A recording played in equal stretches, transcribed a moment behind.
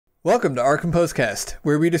Welcome to OurComposeCast,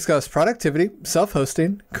 where we discuss productivity,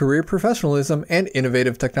 self-hosting, career professionalism, and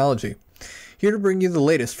innovative technology. Here to bring you the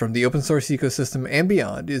latest from the open source ecosystem and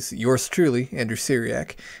beyond is yours truly, Andrew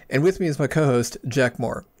Syriac, and with me is my co-host, Jack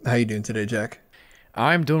Moore. How you doing today, Jack?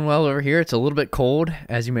 I'm doing well over here. It's a little bit cold,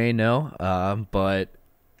 as you may know, but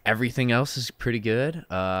everything else is pretty good.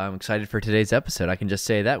 I'm excited for today's episode. I can just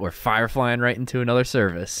say that we're fireflying right into another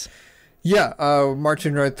service. Yeah,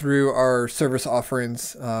 marching right through our service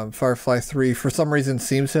offerings. FireflyIII, for some reason,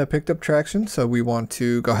 seems to have picked up traction, so we want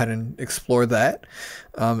to go ahead and explore that.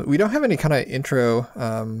 We don't have any kind of intro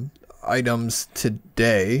items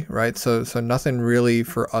today, right? So nothing really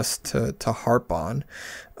for us to harp on.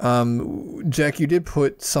 Jack, you did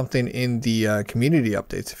put something in the community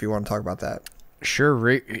updates if you want to talk about that.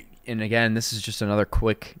 Sure. And again, this is just another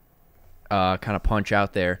quick kind of punch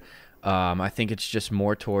out there. I think it's just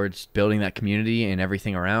more towards building that community and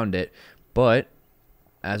everything around it. But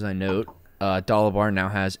as I note, Dollar now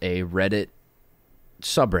has a Reddit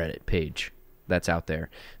subreddit page that's out there.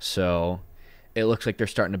 So it looks like they're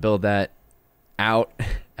starting to build that out.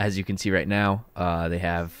 As you can see right now, they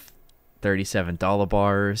have 37 dollar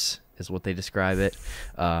bars is what they describe it.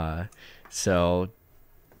 So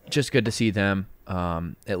just good to see them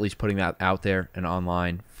at least putting that out there and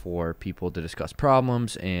online for people to discuss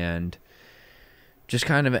problems, and just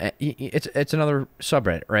kind of it's another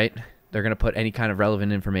subreddit, right? They're going to put any kind of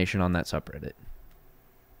relevant information on that subreddit.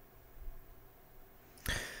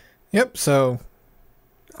 Yep. So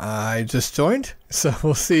I just joined, so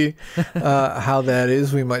we'll see how that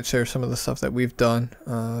is. We might share some of the stuff that we've done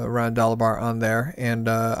around Dollar on there, and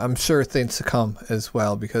I'm sure things to come as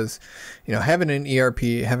well, because having an ERP,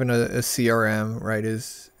 having a CRM, right,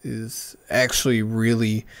 is actually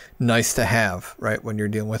really nice to have, right, when you're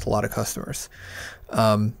dealing with a lot of customers,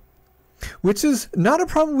 which is not a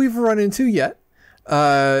problem we've run into yet.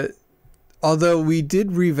 Although we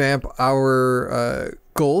did revamp our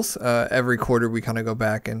goals. Every quarter we kind of go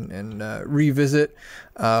back and revisit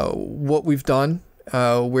what we've done,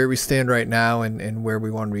 where we stand right now, and where we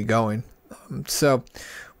want to be going. So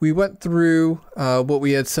we went through what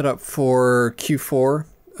we had set up for Q4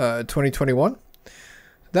 2021.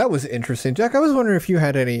 That was interesting. Jack, I was wondering if you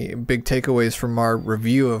had any big takeaways from our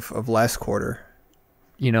review of last quarter.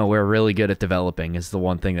 We're really good at developing is the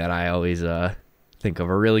one thing that I always think of.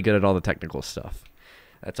 We're really good at all the technical stuff.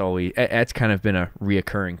 That's kind of been a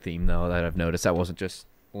reoccurring theme, though, that I've noticed. That wasn't just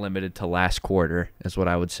limited to last quarter, is what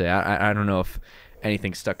I would say. I don't know if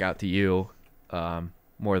anything stuck out to you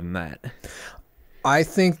more than that. I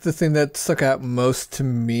think the thing that stuck out most to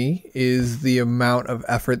me is the amount of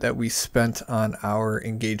effort that we spent on our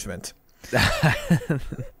engagement.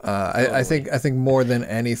 I think more than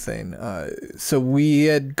anything. So we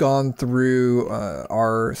had gone through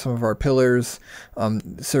some of our pillars,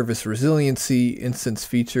 service resiliency, instance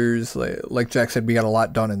features. Like Jack said, we got a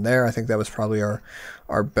lot done in there. I think that was probably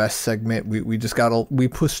our best segment. We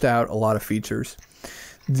pushed out a lot of features.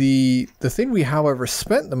 The thing we, however,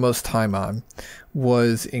 spent the most time on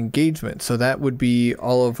was engagement. So that would be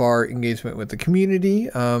all of our engagement with the community,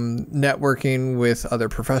 networking with other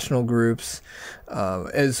professional groups,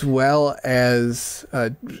 as well as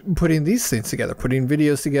putting these things together, putting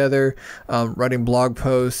videos together, writing blog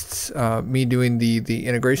posts, me doing the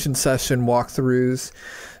integration session walkthroughs.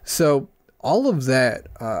 So all of that,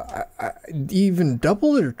 I even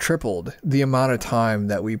doubled or tripled the amount of time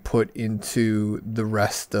that we put into the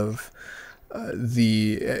rest of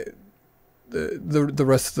the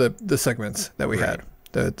rest of the segments that we had,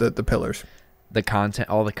 the pillars, the content,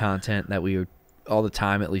 all the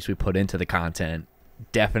time at least we put into the content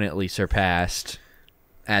definitely surpassed,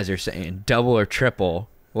 as you're saying, double or triple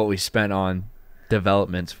what we spent on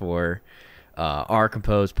developments for our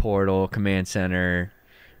Compose portal, command center.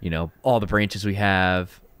 All the branches we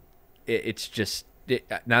have. It's just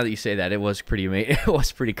now that you say that, it was pretty amazing. It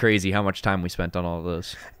was pretty crazy how much time we spent on all of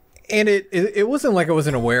those. And it wasn't like I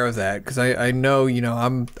wasn't aware of that, because I know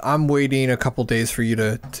I'm waiting a couple days for you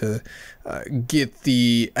to get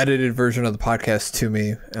the edited version of the podcast to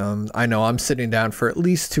me. I know I'm sitting down for at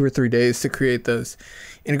least 2 or 3 days to create those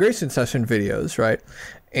integration session videos, right?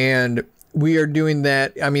 And we are doing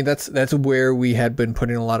that. I mean, that's where we had been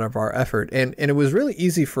putting a lot of our effort, and it was really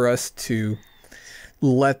easy for us to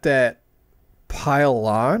let that pile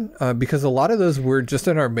on because a lot of those were just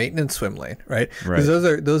in our maintenance swim lane, right? Because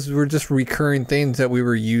those were just recurring things that we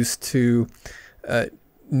were used to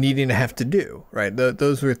needing to have to do, right?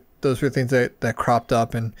 Those were things that cropped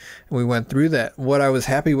up, and we went through that. What I was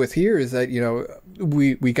happy with here is that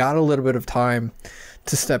we got a little bit of time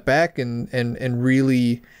to step back and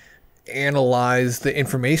really analyze the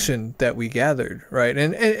information that we gathered, right?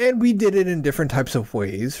 And we did it in different types of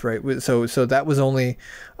ways, right? So that was only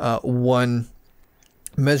one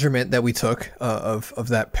measurement that we took of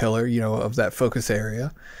that pillar, of that focus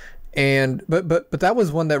area. And but that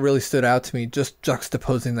was one that really stood out to me, just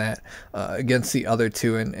juxtaposing that against the other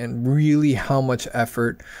two, and really how much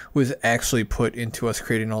effort was actually put into us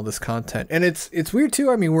creating all this content. And it's weird too.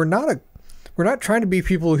 I mean, we're not trying to be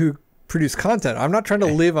people who produce content. I'm not trying to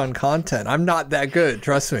live on content. I'm not that good.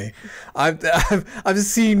 Trust me. I've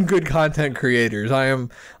seen good content creators. I'm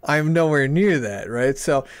nowhere near that, right?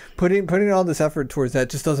 So putting all this effort towards that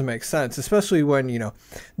just doesn't make sense, especially when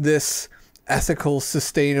this ethical,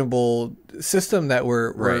 sustainable system that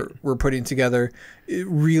we're putting together, it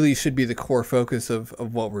really should be the core focus of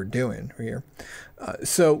what we're doing here.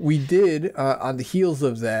 So we did on the heels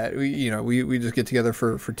of that. We just get together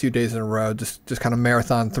for 2 days in a row, just kind of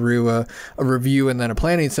marathon through a review and then a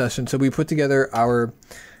planning session. So we put together our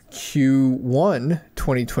Q1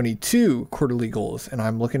 2022 quarterly goals, and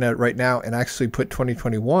I'm looking at it right now and actually put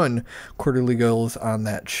 2021 quarterly goals on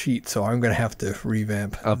that sheet. So I'm going to have to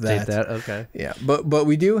update that. Okay. Yeah, but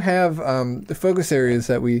we do have the focus areas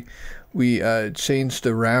that we changed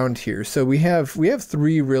around here. So we have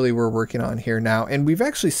 3 really we're working on here now, and we've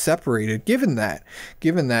actually separated given that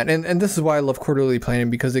and this is why I love quarterly planning,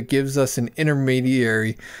 because it gives us an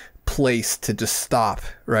intermediary place to just stop,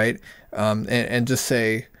 right? And just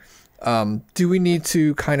say, do we need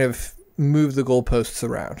to kind of move the goalposts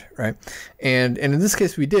around, right? And in this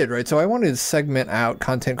case we did, right? So I wanted to segment out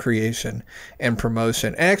content creation and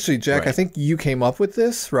promotion. And actually, Jack, I think you came up with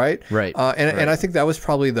this, right? Right. And I think that was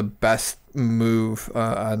probably the best move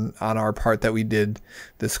on our part that we did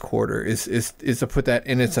this quarter is to put that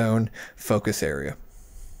in its own focus area.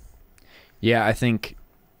 Yeah, I think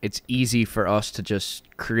it's easy for us to just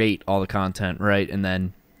create all the content, right? And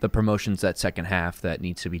then the promotion's that second half that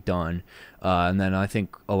needs to be done. And then I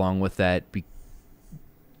think along with that,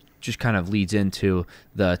 just kind of leads into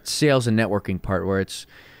the sales and networking part where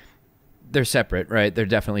they're separate, right? They're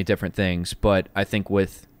definitely different things. But I think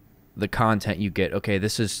with the content you get, okay,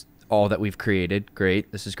 this is all that we've created.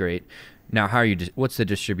 Great. This is great. Now, what's the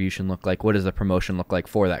distribution look like? What does the promotion look like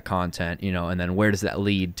for that content? And then where does that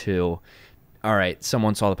lead to? All right,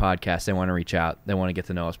 someone saw the podcast. They want to reach out. They want to get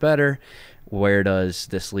to know us better. Where does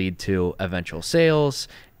this lead to eventual sales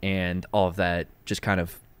and all of that? Just kind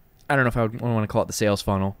of, I don't know if I would want to call it the sales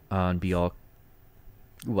funnel and be all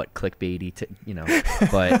clickbaity,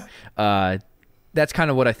 but that's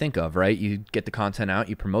kind of what I think of, right? You get the content out,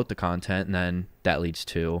 you promote the content, and then that leads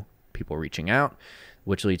to people reaching out,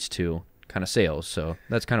 which leads to kind of sales. So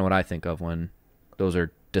that's kind of what I think of when those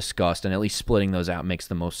are discussed, and at least splitting those out makes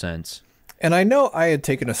the most sense. And I know I had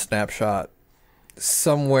taken a snapshot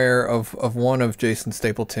somewhere of one of Jason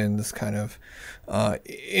Stapleton's kind of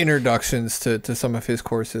introductions to some of his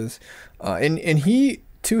courses. And he,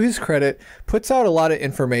 to his credit, puts out a lot of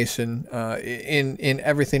information in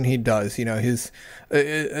everything he does. His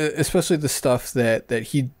especially the stuff that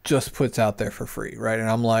he just puts out there for free, right? And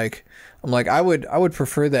I'm like I would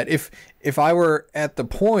prefer that if I were at the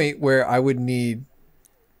point where I would need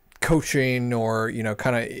coaching or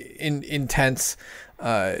kind of intense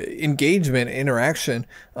engagement, interaction,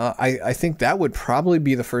 I think that would probably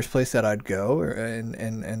be the first place that I'd go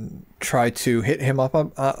and try to hit him up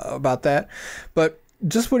about that. But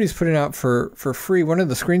just what he's putting out for free, one of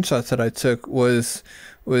the screenshots that I took was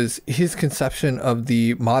his conception of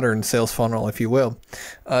the modern sales funnel, if you will.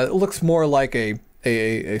 It looks more like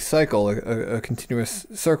a cycle, a continuous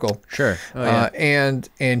circle. Sure. Oh, yeah.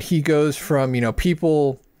 And he goes from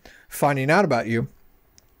people finding out about you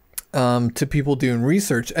to people doing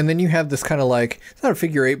research, and then you have this kind of it's not a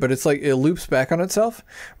figure eight, but it's like it loops back on itself,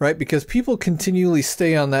 right? Because people continually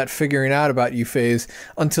stay on that figuring out about you phase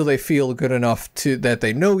until they feel good enough that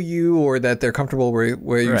they know you or that they're comfortable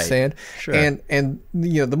where you stand. Sure. And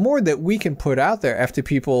the more that we can put out there after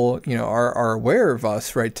people are aware of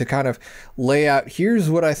us, right, to kind of lay out, here's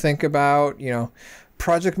what I think about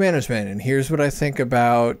project management, and here's what I think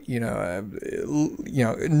about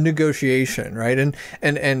negotiation, right,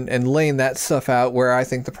 and laying that stuff out where I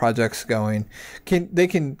think the project's going. They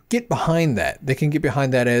can get behind that. They can get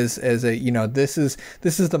behind that as a this is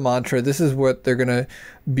the mantra. This is what they're gonna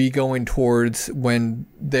be going towards when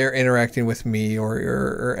they're interacting with me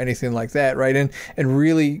or anything like that, right? And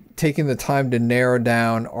really taking the time to narrow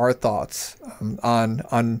down our thoughts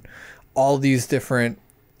on all these different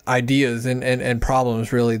ideas and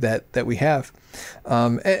problems really that we have,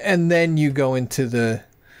 and then you go into the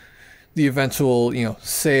the eventual,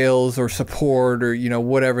 sales or support or,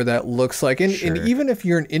 whatever that looks like. And, Sure. and even if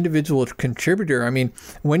you're an individual contributor, I mean,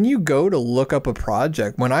 when you go to look up a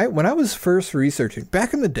project, when I was first researching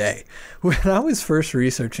back in the day, when I was first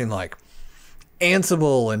researching like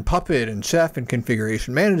Ansible and Puppet and Chef and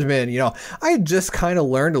configuration management, I had just kind of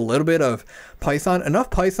learned a little bit of Python, enough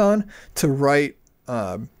Python to write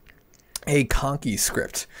a conky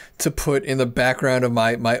script to put in the background of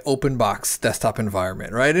my open box desktop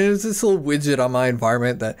environment, right? And it was this little widget on my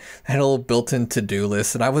environment that had a little built-in to-do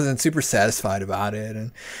list, and I wasn't super satisfied about it.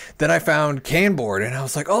 And then I found Canboard, and I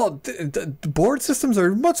was like, oh, board systems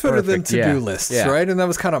are much better than to-do lists, right? And that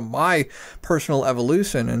was kind of my personal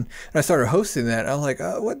evolution. And I started hosting that, and I was like,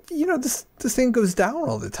 what? This thing goes down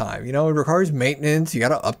all the time. It requires maintenance. You got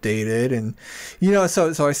to update it, and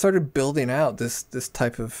so I started building out this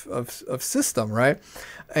type of system, right?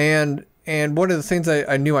 And one of the things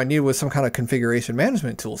I knew I needed was some kind of configuration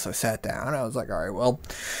management tool. So I sat down and I was like, all right, well,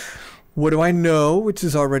 what do I know? Which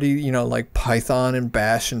is already, like Python and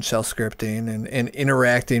Bash and shell scripting and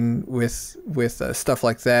interacting with stuff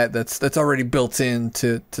like that. That's already built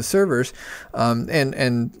into servers.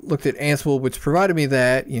 And looked at Ansible, which provided me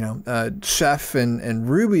that, Chef and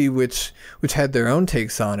Ruby, which had their own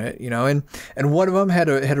takes on it, and one of them had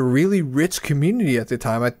a really rich community at the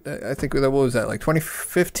time. I think that, what was that, like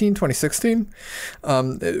 2015, 2016?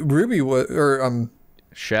 Ruby was, or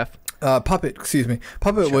Chef. Puppet, excuse me.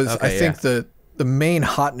 Puppet was, okay, I think, the main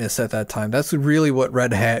hotness at that time. That's really what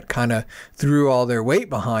Red Hat kind of threw all their weight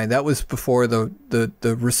behind. That was before the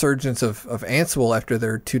resurgence of Ansible after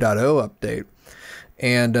their 2.0 update.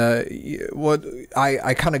 And what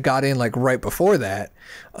I kind of got in like right before that,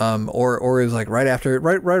 or it was like right after,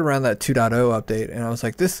 right around that 2.0 update, and I was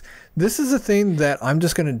like, this is a thing that I'm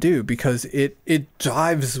just gonna do because it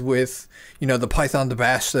jives with the Python, the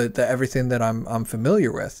Bash, the everything that I'm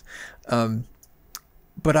familiar with.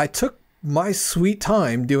 But I took my sweet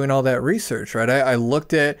time doing all that research, right? I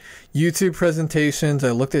looked at YouTube presentations,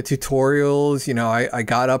 I looked at tutorials, I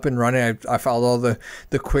got up and running, I followed all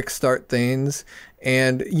the quick start things.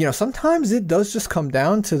 And, sometimes it does just come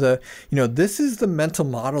down to this is the mental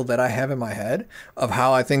model that I have in my head of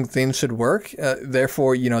how I think things should work.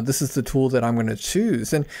 Therefore, this is the tool that I'm going to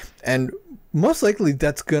choose. And most likely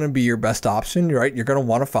that's going to be your best option, right? You're going to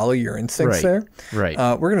want to follow your instincts there. Right.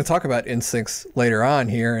 We're going to talk about instincts later on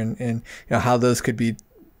here and how those could be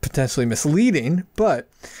potentially misleading, but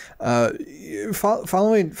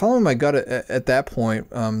following my gut at that point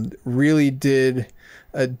really did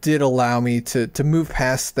allow me to move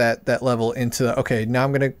past that level into, okay, now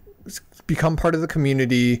I'm going to become part of the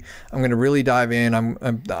community. I'm going to really dive in.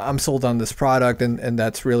 I'm sold on this product, and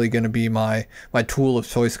that's really going to be my tool of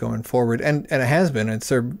choice going forward. And it has been, and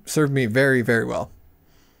served me very, very well.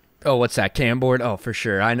 Oh, what's that? Canboard? Oh, for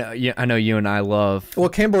sure. I know you and I love. Well,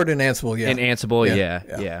 Canboard and Ansible, yeah. And Ansible,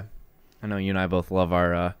 yeah. I know you and I both love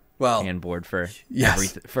our Canboard for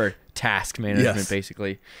for task management,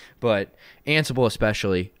 basically. But Ansible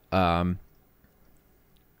especially.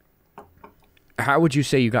 How would you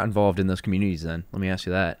say you got involved in those communities then? Let me ask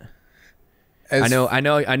you that. I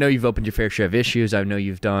know you've opened your fair share of issues. I know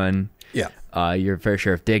you've done your fair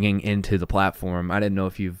share of digging into the platform. I didn't know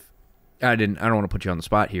if I don't want to put you on the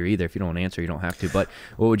spot here either. If you don't want to answer, you don't have to. But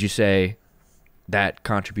what would you say that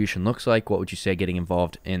contribution looks like? What would you say getting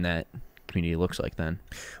involved in that community looks like then?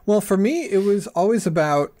 Well, for me, it was always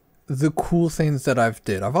about the cool things that I've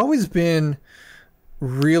did. I've always been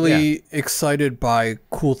really excited by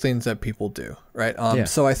cool things that people do, right?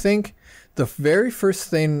 So I think the very first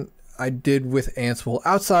thing I did with Ansible,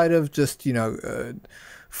 outside of just,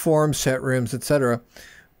 forums, chat rooms, etc.,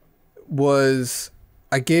 was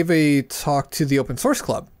I gave a talk to the Open Source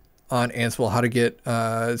Club on Ansible, how to get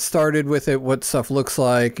started with it, what stuff looks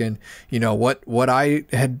like, and what I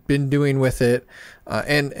had been doing with it,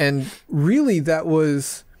 and really that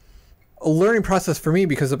was a learning process for me,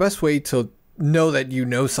 because the best way to know that you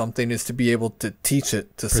know something is to be able to teach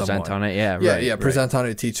it to someone. Present on it, present on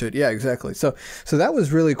it, teach it, exactly. So that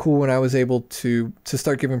was really cool when I was able to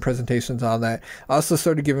start giving presentations on that. I also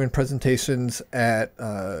started giving presentations at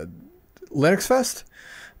Linux Fest.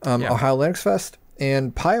 Ohio Linux Fest,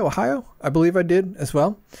 and Pi Ohio, I believe I did as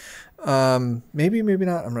well. Maybe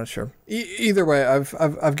not. I'm not sure. Either way,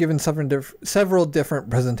 I've given several different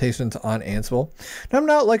presentations on Ansible. Now, I'm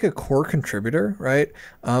not like a core contributor, right?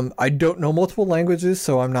 I don't know multiple languages,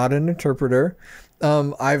 so I'm not an interpreter.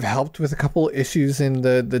 I've helped with a couple issues in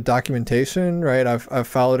the documentation, right? I've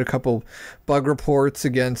followed a couple bug reports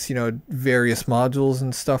against various modules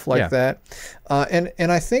and stuff like that.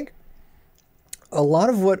 And I think a lot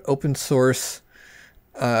of what open source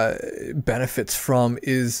benefits from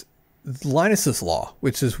is Linus's law,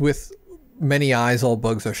 which is with many eyes, all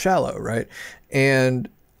bugs are shallow, right? And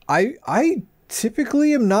I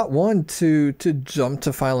typically am not one to jump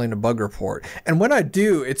to filing a bug report. And when I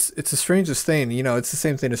do, it's the strangest thing. You know, it's the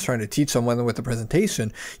same thing as trying to teach someone with a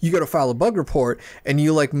presentation. You go to file a bug report and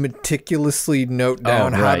you like meticulously note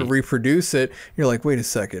down how to reproduce it. You're like, wait a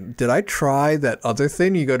second, did I try that other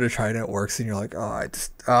thing? You go to try it and it works and you're like, oh,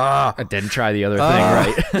 I didn't try the other thing,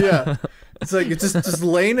 right? Yeah. It's like it's just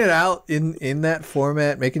laying it out in that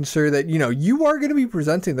format, making sure that, you know, you are going to be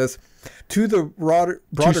presenting this to the broader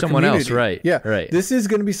to someone community. else, right? Yeah, right. This is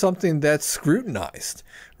going to be something that's scrutinized,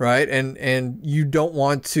 right? And you don't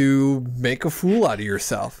want to make a fool out of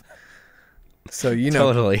yourself. So, you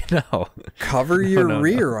know, totally no. Cover your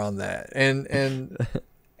rear on that. And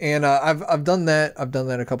I've done that. I've done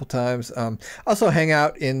that a couple times. Also hang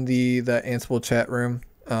out in the Ansible chat room.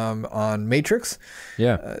 On Matrix.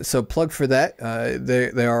 Yeah. So plug for that.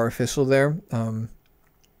 They are official there.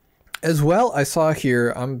 As well, I saw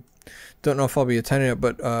here, don't know if I'll be attending it,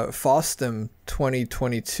 but FOSDEM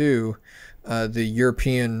 2022, the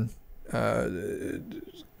European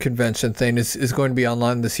convention thing is going to be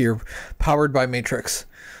online this year, powered by Matrix.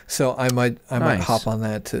 So I might hop on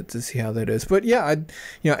that to see how that is. But yeah,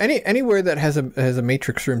 anywhere that has a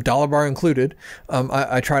Matrix room, $1 included,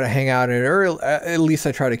 I try to hang out in it, or at least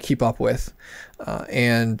I try to keep up with,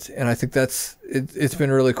 and I think it's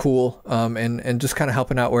been really cool, and just kind of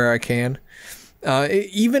helping out where I can,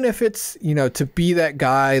 even if it's, you know, to be that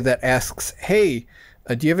guy that asks, hey,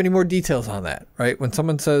 do you have any more details on that? Right, when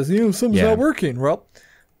someone says, you know, something's not working, well,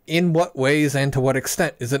 in what ways and to what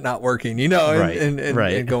extent is it not working, you know,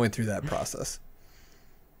 and going through that process.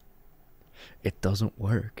 It doesn't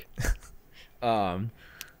work. No,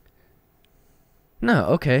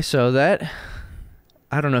 okay, so that,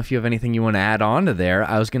 I don't know if you have anything you want to add on to there.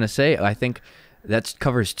 I was going to say, I think that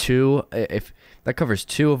covers two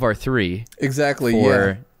of our three. Exactly,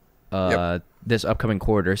 for, this upcoming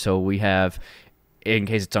quarter. So we have, in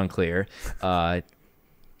case it's unclear,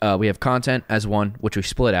 we have content as one, which we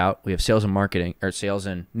split out. We have sales and marketing, or sales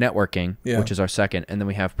and networking, which is our second, and then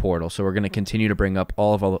we have portal. So we're going to continue to bring up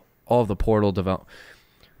all of the portal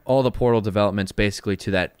developments, basically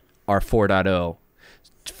to that our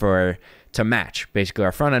 4.0 to match. Basically,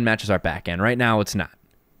 our front end matches our back end. Right now, it's not,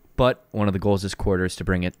 but one of the goals this quarter is to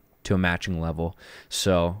bring it to a matching level.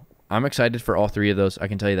 So I'm excited for all three of those. I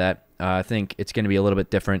can tell you that. I think it's going to be a little bit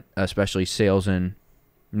different, especially sales and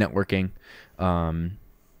networking.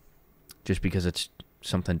 Just because it's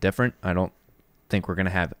something different. I don't think we're going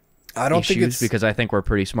to have issues because I think we're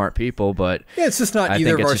pretty smart people, but yeah, it's just not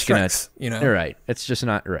either of our strengths, you know. You're right. It's just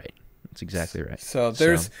not right. That's exactly right. So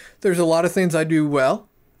there's a lot of things I do well.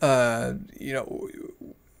 You know,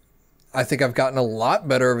 I think I've gotten a lot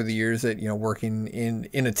better over the years at, you know, working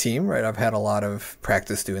in a team, right? I've had a lot of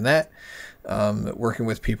practice doing that. Working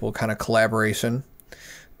with people, kind of collaboration.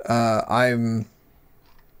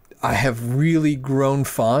 I have really grown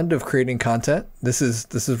fond of creating content. This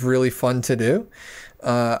is really fun to do.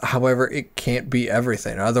 However, it can't be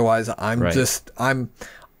everything. Otherwise, I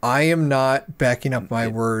am not backing up my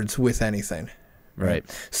words with anything. Right.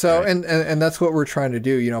 So, and that's what we're trying to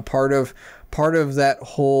do. You know, part of that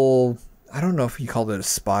whole, I don't know if you called it a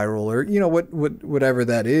spiral or, you know, whatever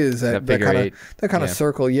that is, that kind of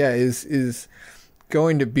circle. Yeah. Is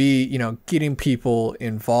going to be, you know, getting people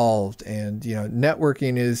involved, and, you know,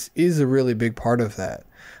 networking is a really big part of that.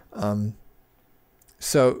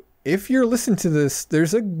 So if you're listening to this,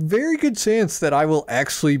 there's a very good chance that I will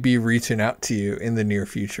actually be reaching out to you in the near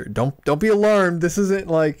future. Don't be alarmed. This isn't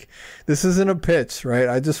a pitch, right?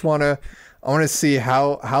 I want to see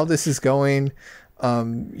how this is going,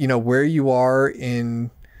 you know, where you are in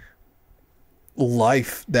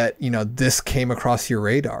life that, you know, this came across your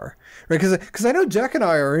radar, right? Because I know Jack and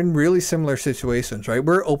I are in really similar situations, right?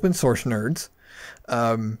 We're open source nerds.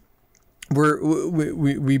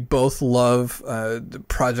 We both love the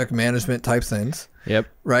project management type things. Yep.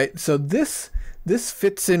 Right. So this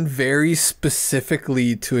fits in very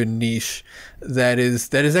specifically to a niche that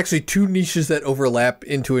is actually two niches that overlap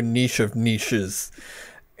into a niche of niches,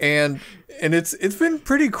 and it's been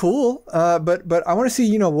pretty cool. But I want to see,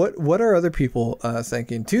 you know, what are other people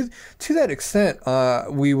thinking to that extent.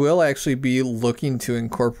 We will actually be looking to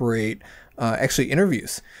incorporate actually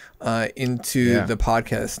interviews into the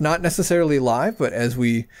podcast, not necessarily live, but as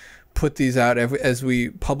we put these out, as we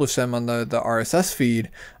publish them on the RSS feed,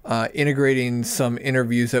 integrating some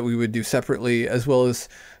interviews that we would do separately, as well as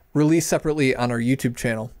release separately on our YouTube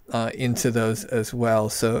channel into those as well.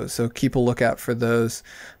 So keep a lookout for those.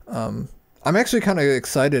 I'm actually kind of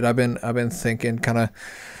excited. I've been thinking kind of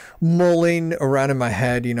mulling around in my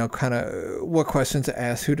head, kind of what questions to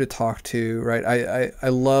ask, who to talk to, right? I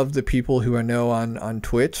love the people who I know on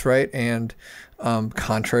Twitch, right? And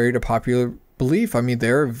contrary to popular belief, I mean,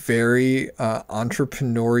 they're very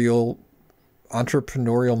entrepreneurial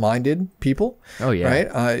minded people. Oh yeah.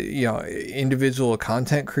 Right. Individual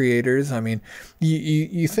content creators. I mean,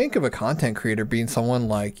 you think of a content creator being someone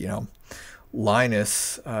like,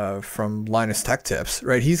 Linus from Linus Tech Tips,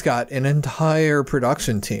 right? He's got an entire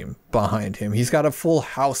production team behind him. He's got a full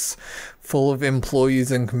house full of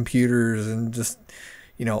employees and computers and just,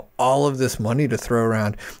 all of this money to throw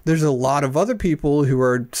around. There's a lot of other people who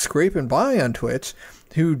are scraping by on Twitch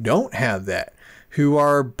who don't have that, who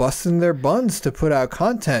are busting their buns to put out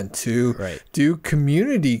content, to do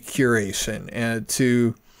community curation, and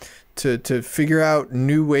to figure out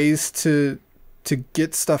new ways to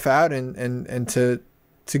get stuff out and to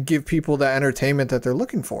give people the entertainment that they're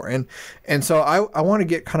looking for. And so I want to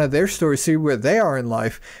get kind of their story, see where they are in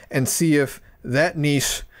life, and see if that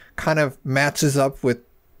niche kind of matches up with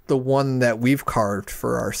the one that we've carved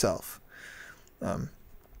for ourselves.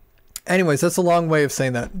 Anyways, that's a long way of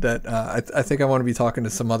saying that I think I want to be talking to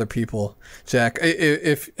some other people, Jack,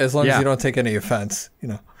 if as long as you don't take any offense,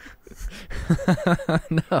 No,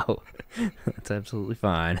 that's absolutely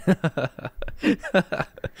fine.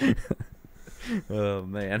 Oh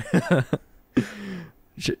man.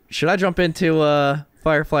 Should I jump into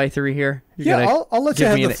FireflyIII here? I'll let you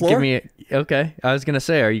have the floor. Okay. I was gonna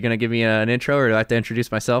say, are you gonna give me an intro, or do I have to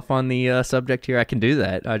introduce myself on the subject here? I can do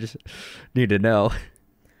that. I just need to know.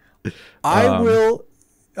 I will.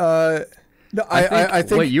 No, I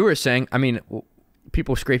think what you were saying. I mean,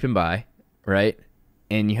 people scraping by, right?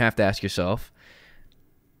 And you have to ask yourself,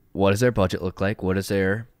 what does their budget look like? What do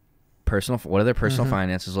their personal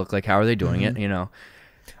finances look like? How are they doing it?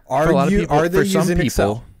 Are they using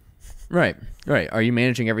Excel? Right. Are you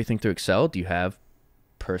managing everything through Excel? Do you have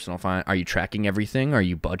are you tracking everything? Are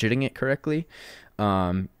you budgeting it correctly?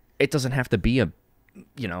 It doesn't have to be a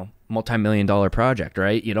multi-million-dollar project,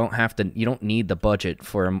 right? You don't need the budget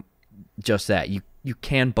for just that. You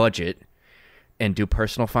can budget and do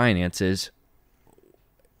personal finances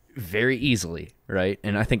very easily, right?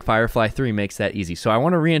 And I think FireflyIII makes that easy. So I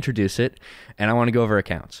want to reintroduce it, and I want to go over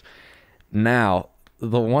accounts. Now,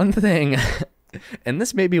 the one thing, and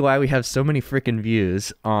this may be why we have so many freaking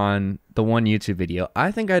views on the one YouTube video.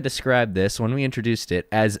 I think I described this when we introduced it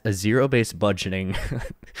as a zero-based budgeting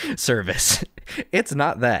service. It's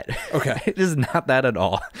not that. Okay. It is not that at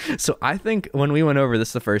all. So I think when we went over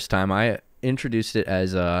this the first time, I introduced it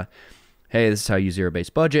as hey, this is how you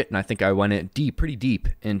zero-based budget. And I think I went pretty deep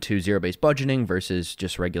into zero-based budgeting versus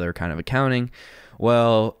just regular kind of accounting.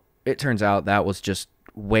 Well, it turns out that was just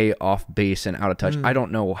way off base and out of touch. I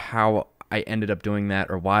don't know how I ended up doing that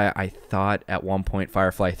or why I thought at one point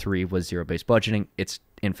FireflyIII was zero-based budgeting. It's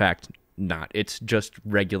in fact not. It's just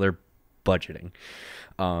regular budgeting.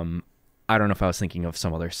 I don't know if I was thinking of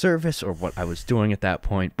some other service or what I was doing at that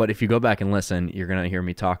point, but if you go back and listen, you're going to hear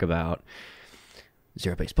me talk about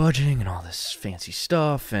zero-based budgeting and all this fancy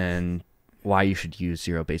stuff and why you should use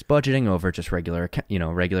zero-based budgeting over just regular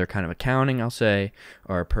kind of accounting, I'll say,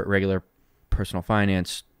 or regular personal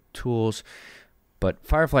finance tools. But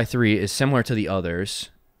FireflyIII is similar to the others,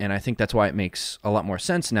 and I think that's why it makes a lot more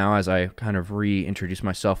sense now as I kind of reintroduce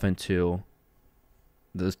myself into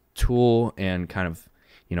the tool and kind of,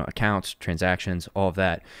 accounts, transactions, all of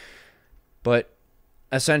that. But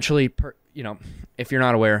essentially, if you're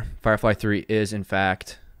not aware, FireflyIII is in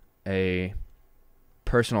fact a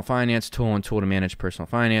personal finance tool and tool to manage personal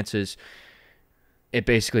finances. It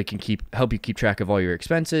basically can help you keep track of all your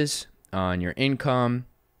expenses on your income,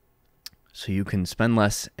 so you can spend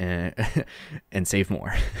less and save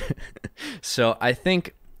more. So I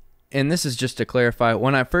think, and this is just to clarify,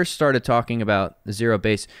 when I first started talking about the zero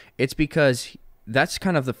base, it's because that's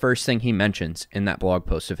kind of the first thing he mentions in that blog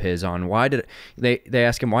post of his on they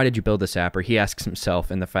ask him, why did you build this app? Or he asks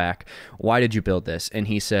himself in the FAQ, why did you build this? And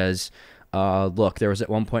he says, look, there was at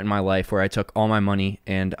one point in my life where I took all my money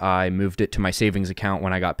and I moved it to my savings account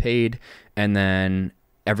when I got paid. And then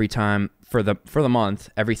every time for the month,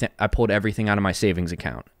 I pulled everything out of my savings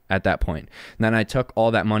account at that point. And then I took all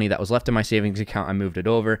that money that was left in my savings account, I moved it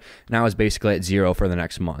over, and I was basically at zero for the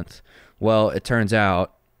next month. Well, it turns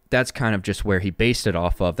out that's kind of just where he based it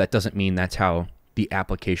off of. That doesn't mean that's how the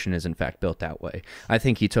application is in fact built that way. I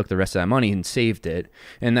think he took the rest of that money and saved it,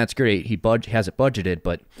 and that's great. He has it budgeted,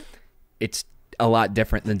 but it's a lot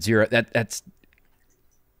different than zero. That's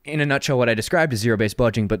in a nutshell what I described as zero-based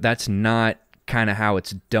budgeting, but that's not kind of how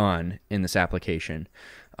it's done in this application.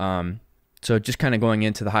 So just kind of going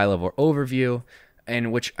into the high-level overview,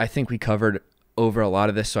 and which I think we covered over a lot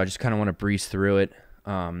of this, so I just kind of want to breeze through it.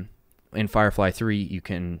 In Firefly 3, you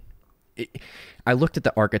can... I looked at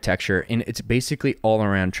the architecture, and it's basically all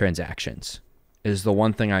around transactions is the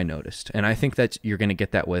one thing I noticed. And I think that you're going to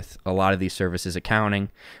get that with a lot of these services. Accounting,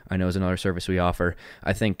 I know, is another service we offer.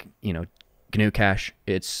 I think, GNU Cache,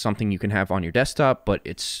 it's something you can have on your desktop, but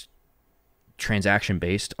it's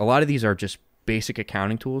transaction-based. A lot of these are just basic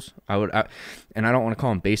accounting tools. And I don't want to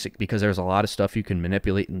call them basic because there's a lot of stuff you can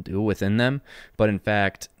manipulate and do within them. But in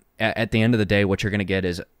fact, at the end of the day, what you're going to get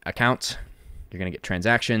is accounts, you're going to get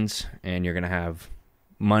transactions, and you're going to have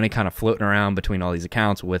money kind of floating around between all these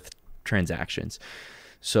accounts with transactions.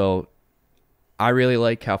 So I really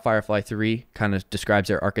like how Firefly 3 kind of describes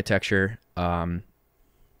their architecture.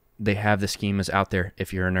 They have the schemas out there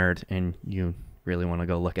if you're a nerd and you really want to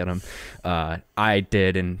go look at them. I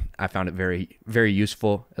did, and I found it very, very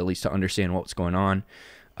useful, at least to understand what's going on.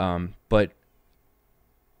 But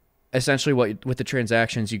essentially with the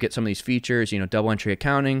transactions, you get some of these features, double entry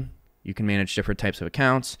accounting. You can manage different types of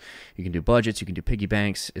accounts. You can do budgets. You can do piggy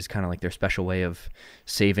banks. Is kind of like their special way of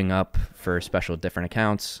saving up for special different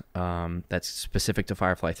accounts. That's specific to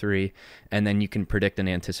Firefly 3. And then you can predict and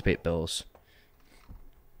anticipate bills.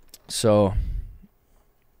 So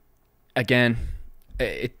again,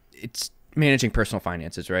 it's managing personal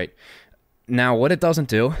finances, right? Now, what it doesn't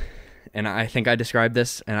do, and I think I described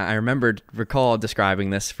this, and I recall describing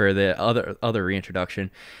this for the other reintroduction.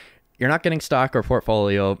 You're not getting stock or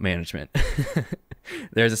portfolio management.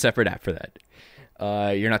 There's a separate app for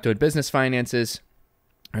that. You're not doing business finances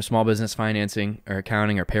or small business financing or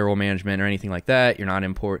accounting or payroll management or anything like that. You're not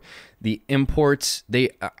the imports.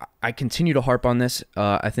 I continue to harp on this.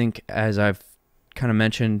 I think as I've kind of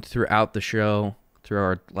mentioned throughout the show, through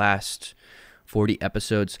our last 40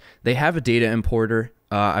 episodes, they have a data importer.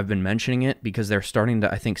 I've been mentioning it because they're starting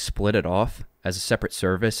to, I think, split it off as a separate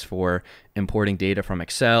service for importing data from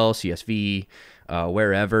Excel, CSV,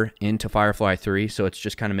 wherever into Firefly 3. So it's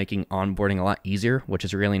just kind of making onboarding a lot easier, which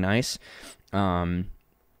is really nice. But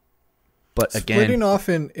again, splitting off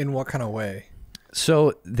in what kind of way?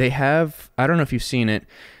 So they have, I don't know if you've seen it,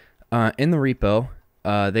 in the repo,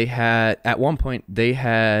 at one point they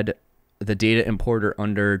had the data importer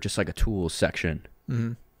under just like a tools section.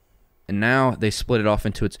 Mm-hmm. And now they split it off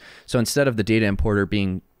into so instead of the data importer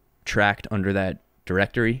being tracked under that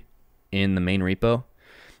directory in the main repo,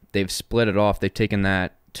 they've split it off. They've taken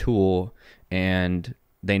that tool and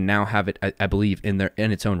they now have it, I believe, in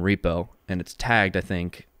its own repo, and it's tagged, I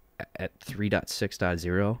think, at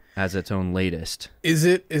 3.6.0 as its own latest. Is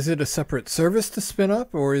it a separate service to spin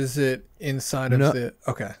up, or is it inside of the...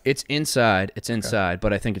 Okay. It's inside. Okay.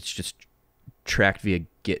 But I think it's just tracked via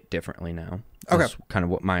Git differently now. That's kind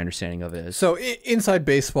of what my understanding of it is. So inside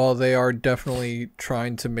baseball, they are definitely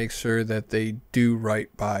trying to make sure that they do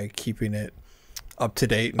right by keeping it up to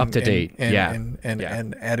date. And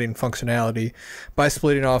adding functionality by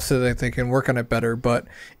splitting off so that they can work on it better. But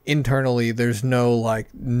internally, there's no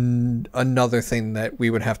another thing that we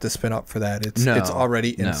would have to spin up for that. It's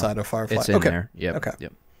already inside of Firefly. It's in there. Yep. Okay.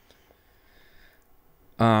 Yep.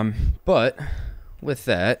 But with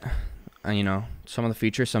that, some of the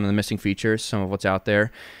features, some of the missing features, some of what's out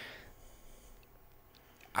there.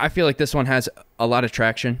 I feel like this one has a lot of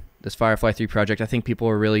traction, this Firefly 3 project. I think people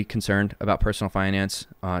are really concerned about personal finance.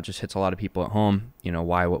 It just hits a lot of people at home.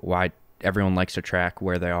 Why everyone likes to track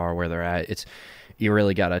where they are, where they're at. You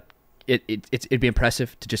really got to, it'd be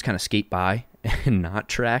impressive to just kind of skate by and not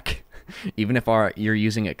track. Even if you're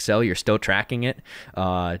using Excel, you're still tracking it.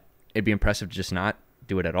 It'd be impressive to just not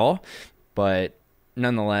do it at all. But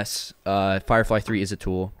nonetheless, Firefly 3 is a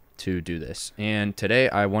tool to do this. And today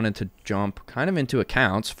I wanted to jump kind of into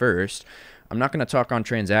accounts first. I'm not going to talk on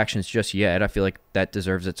transactions just yet. I feel like that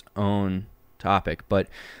deserves its own topic. But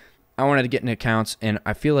I wanted to get into accounts. And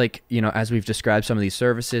I feel like, as we've described some of these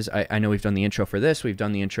services, I know we've done the intro for this. We've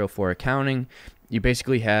done the intro for accounting. You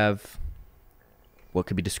basically have what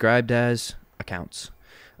could be described as accounts.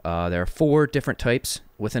 There are 4 different types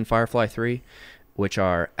within Firefly 3, which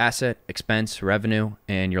are asset, expense, revenue,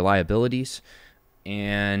 and your liabilities.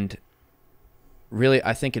 And really,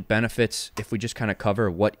 I think it benefits if we just kind of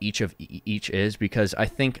cover what each is, because I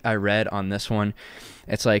think I read on this one,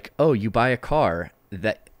 it's like, oh, you buy a car,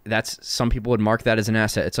 that's some people would mark that as an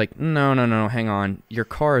asset. It's like, no, hang on. Your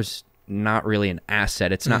car's not really an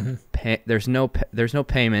asset. It's not, there's no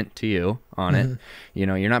payment to you on it.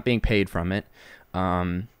 You're not being paid from it.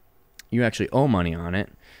 You actually owe money on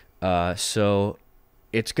it. So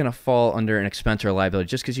it's going to fall under an expense or a liability.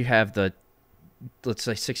 Just because you have the, let's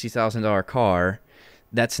say, $60,000 car,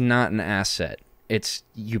 that's not an asset.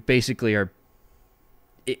 You basically are,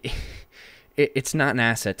 it's not an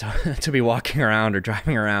asset to be walking around or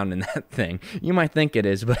driving around in that thing. You might think it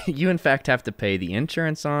is, but you in fact have to pay the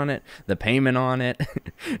insurance on it, the payment on it.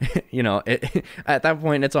 At that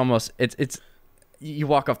point, it's almost it's you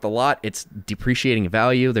walk off the lot, it's depreciating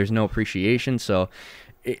value. There's no appreciation, so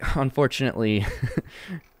unfortunately,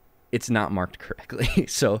 it's not marked correctly.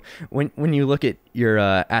 So when you look at your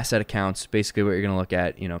asset accounts, basically what you're going to look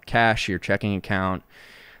at, cash, your checking account,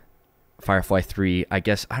 FireflyIII. I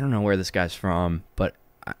guess I don't know where this guy's from, but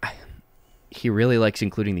he really likes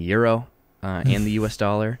including the euro and the US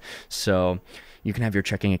dollar. So you can have your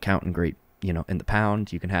checking account in the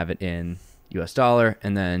pound. You can have it in US dollar,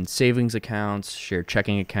 and then savings accounts, shared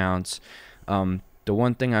checking accounts. The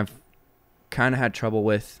one thing I've kind of had trouble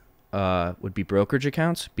with would be brokerage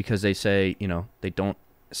accounts, because they say, they don't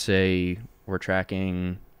say we're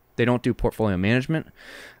tracking, they don't do portfolio management.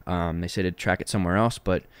 They say to track it somewhere else,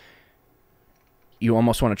 but you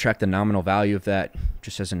almost want to track the nominal value of that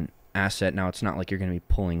just as an asset. Now, it's not like you're going to be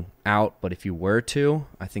pulling out, but if you were to,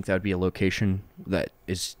 I think that would be a location that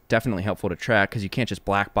is definitely helpful to track, because you can't just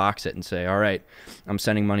black box it and say, all right, I'm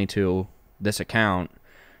sending money to this account,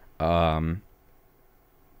 but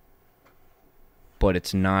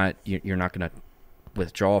it's not, you're not going to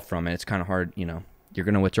withdraw from it. It's kind of hard, you're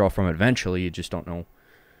going to withdraw from it eventually. You just don't know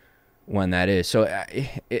when that is. So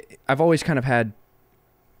I've always kind of had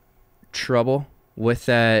trouble with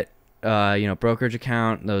that, brokerage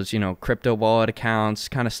account, those, crypto wallet accounts,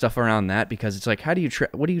 kind of stuff around that, because it's like, how do you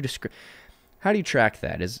track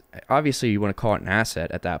that? Is obviously you want to call it an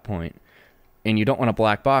asset at that point, and you don't want to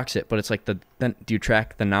black box it, but it's like then do you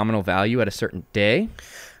track the nominal value at a certain day?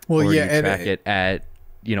 Well, or yeah, do you track it at,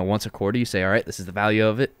 once a quarter? You say, all right, this is the value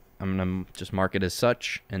of it. I'm going to just mark it as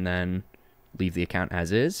such and then leave the account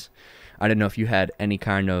as is. I didn't know if you had any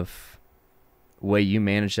kind of way you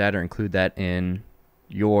manage that or include that in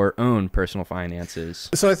your own personal finances.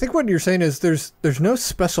 So I think what you're saying is there's no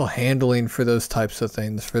special handling for those types of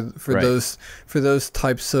things, for Right. those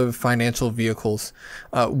types of financial vehicles,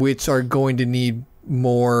 which are going to need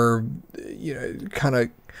more, kind of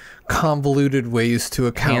convoluted ways to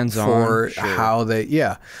account Hands-on, for sure. how they,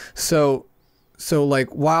 yeah. So like,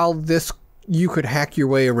 while this, you could hack your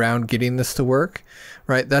way around getting this to work,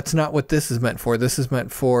 right? That's not what this is meant for. This is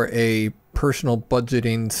meant for a personal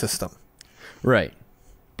budgeting system. Right.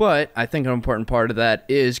 But I think an important part of that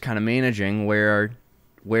is kind of managing where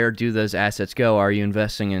do those assets go? Are you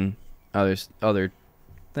investing in other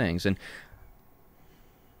things? And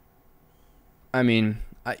I mean,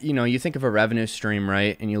 you think of a revenue stream,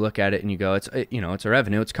 right? And you look at it and you go, it's a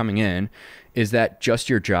revenue, it's coming in. Is that just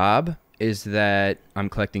your job? Is that I'm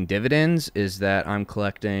collecting dividends? Is that I'm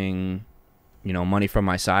collecting, money from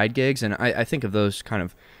my side gigs? And I think of those kind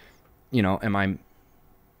of, am I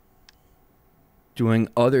doing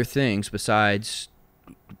other things besides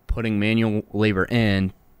putting manual labor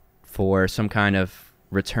in for some kind of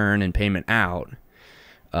return and payment out?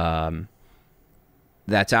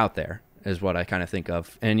 That's out there is what I kind of think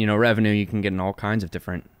of. And, revenue, you can get in all kinds of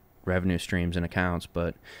different revenue streams and accounts,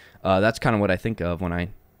 but that's kind of what I think of when I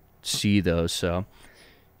see those. So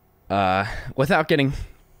without getting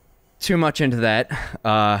too much into that,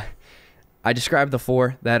 I described the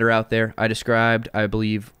four that are out there. I described, I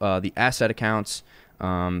believe, the asset accounts.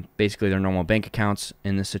 Basically, they're normal bank accounts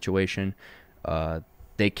in this situation.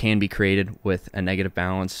 They can be created with a negative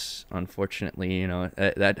balance. Unfortunately,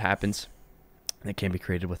 that happens. They can be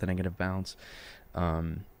created with a negative balance.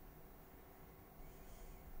 The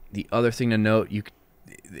other thing to note,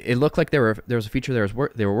 it looked like there was a feature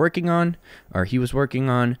they were working on, or he was working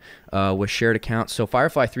on, with shared accounts. So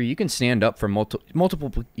FireflyIII, you can stand up for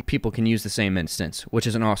multiple people can use the same instance, which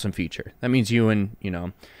is an awesome feature. That means you and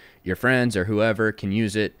your friends or whoever can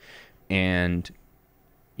use it, and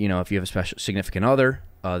if you have a special significant other,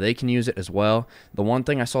 they can use it as well. The one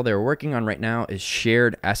thing I saw they were working on right now is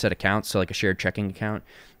shared asset accounts, so like a shared checking account.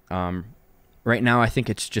 Right now, I think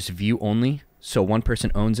it's just view only. So one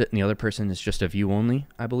person owns it and the other person is just a view only,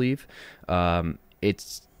 I believe.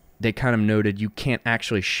 They kind of noted you can't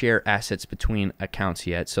actually share assets between accounts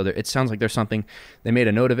yet. So it sounds like there's something, they made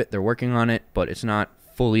a note of it, they're working on it, but it's not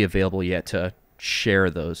fully available yet to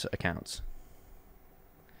share those accounts.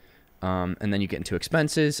 And then you get into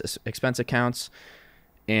expense accounts.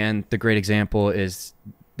 And the great example is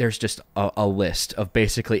there's just a list of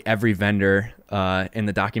basically every vendor in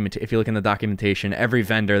the document. If you look in the documentation, every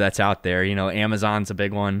vendor that's out there, Amazon's a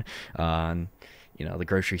big one, the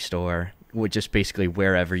grocery store, would just basically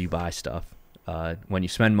wherever you buy stuff. When you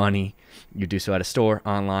spend money, you do so at a store,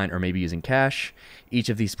 online, or maybe using cash. Each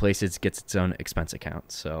of these places gets its own expense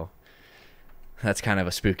account. So That's kind of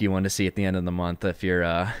a spooky one to see at the end of the month if you're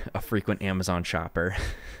a frequent Amazon shopper.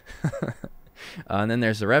 And then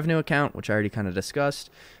there's the revenue account, which I already kind of discussed.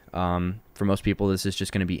 For most people, this is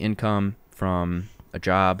just going to be income from a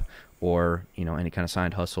job or, any kind of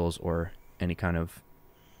side hustles or any kind of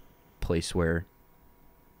place where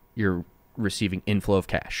you're receiving inflow of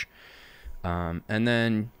cash. And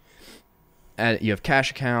then you have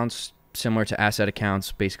cash accounts similar to asset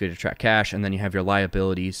accounts, basically to track cash. And then you have your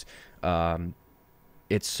liabilities.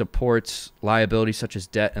 It supports liabilities such as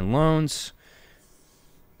debt and loans.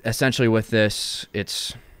 Essentially with this,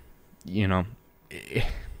 it's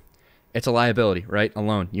it's a liability, right? A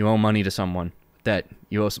loan. You owe money to someone. Debt.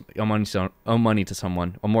 You owe money to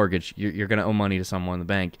someone. A mortgage. You're going to owe money to someone in the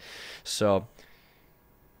bank. So,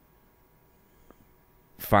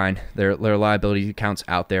 fine. There are liability accounts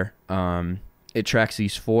out there. It tracks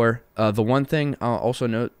these four. The one thing I'll also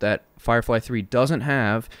note that FireflyIII doesn't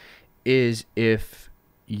have is if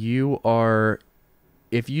you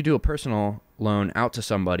do a personal loan out to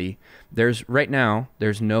somebody, right now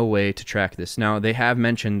there's no way to track this. Now they have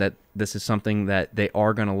mentioned that this is something that they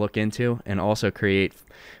are going to look into and also create,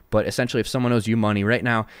 but essentially if someone owes you money right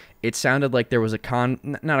now, it sounded like there was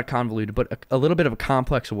not a convoluted, but a little bit of a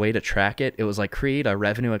complex way to track it. It was like create a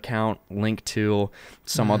revenue account linked to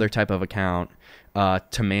some other type of account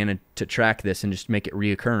to track this and just make it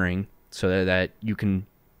reoccurring so that you can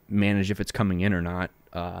manage if it's coming in or not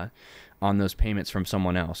on those payments from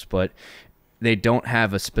someone else. But they don't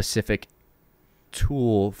have a specific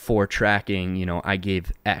tool for tracking, I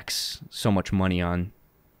gave X so much money on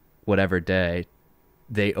whatever day.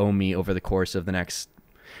 They owe me over the course of the next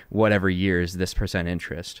whatever years this %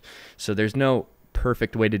 interest. So there's no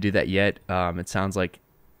perfect way to do that yet. It sounds like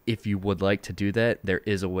if you would like to do that, there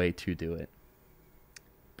is a way to do it.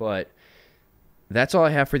 But that's all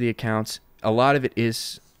I have for the accounts. A lot of it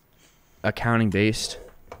is accounting based.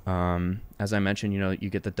 As I mentioned, you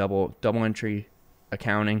get the double entry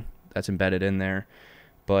accounting that's embedded in there,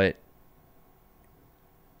 but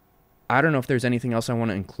I don't know if there's anything else I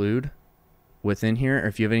want to include within here, or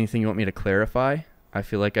if you have anything you want me to clarify. I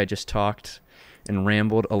feel like I just talked and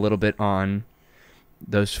rambled a little bit on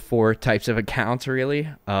those four types of accounts, really.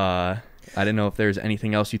 I didn't know if there's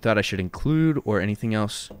anything else you thought I should include or anything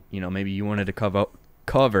else, maybe you wanted to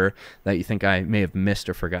cover that you think I may have missed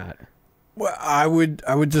or forgot. Well, I would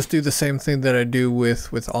just do the same thing that I do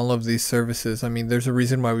with all of these services. I mean, there's a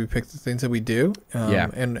reason why we pick the things that we do.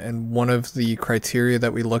 And one of the criteria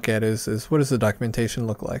that we look at is what does the documentation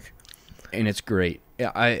look like? And it's great.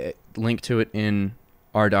 Yeah, I link to it in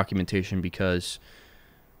our documentation because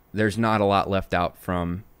there's not a lot left out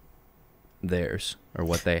from theirs or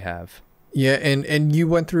what they have. Yeah, and you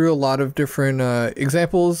went through a lot of different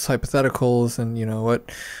examples, hypotheticals, and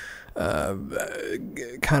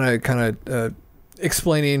kind of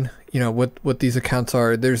explaining what these accounts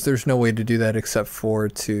are. There's no way to do that except for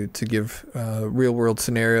to give real world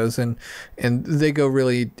scenarios, and they go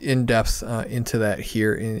really in depth into that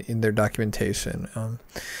here in their documentation.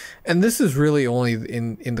 And this is really only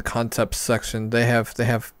in the concepts section. They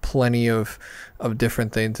have plenty of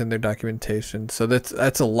different things in their documentation. So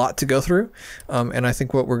that's a lot to go through. And I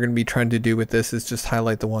think what we're going to be trying to do with this is just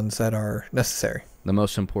highlight the ones that are necessary. The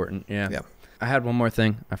most important, yeah. Yeah. I had one more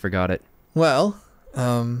thing. I forgot it. Well,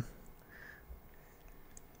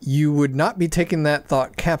 you would not be taking that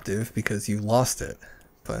thought captive because you lost it.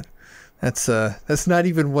 But that's not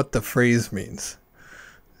even what the phrase means.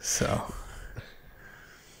 So,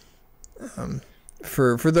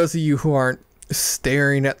 for those of you who aren't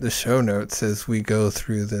staring at the show notes as we go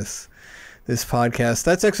through this podcast,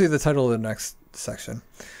 that's actually the title of the next section.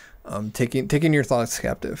 Taking your thoughts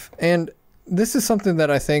captive. And this is something that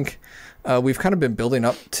I think we've kind of been building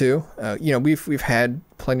up to. We've had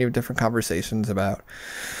plenty of different conversations about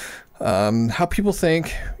how people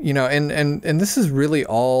think, and this is really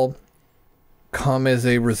all come as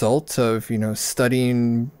a result of,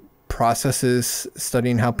 studying processes,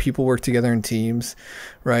 studying how people work together in teams,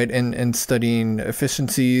 right? And studying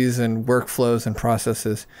efficiencies and workflows and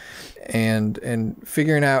processes and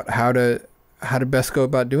figuring out how to best go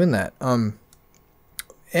about doing that.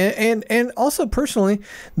 And also personally,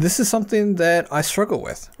 this is something that I struggle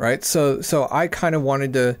with, right? So I kind of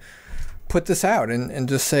wanted to put this out and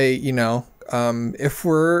just say, if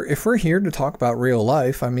we're here to talk about real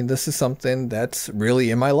life, I mean, this is something that's really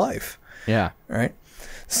in my life. Yeah. Right.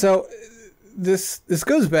 So this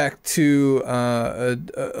goes back to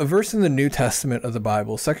a verse in the New Testament of the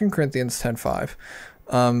Bible, 2 Corinthians 10:5.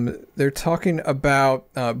 They're talking about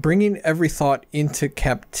bringing every thought into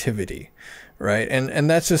captivity. Right. And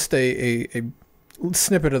that's just a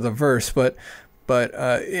snippet of the verse. But But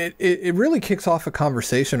it really kicks off a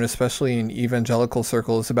conversation, especially in evangelical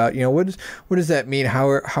circles, about, what does that mean? How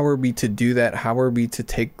are we to do that? How are we to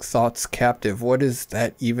take thoughts captive? What does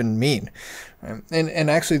that even mean? And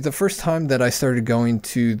actually, the first time that I started going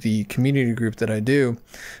to the community group that I do,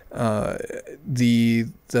 the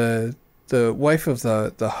wife of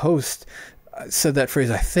the host said that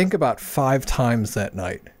phrase, I think, about 5 times that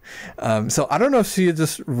night. So I don't know if she had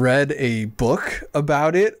just read a book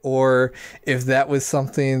about it, or if that was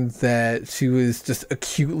something that she was just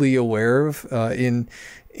acutely aware of in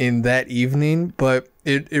that evening. But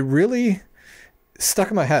it really stuck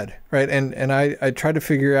in my head, right? And I tried to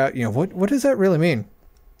figure out, what does that really mean?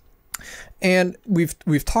 And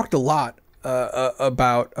we've talked a lot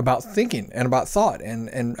about thinking and about thought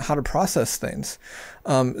and how to process things.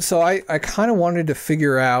 So I kind of wanted to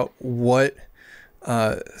figure out what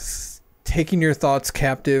taking your thoughts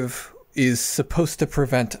captive is supposed to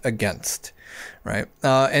prevent against, right?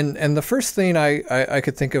 And the first thing I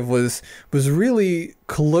could think of was really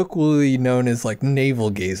colloquially known as like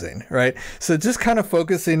navel gazing, right? So just kind of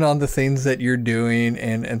focusing on the things that you're doing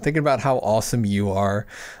and thinking about how awesome you are.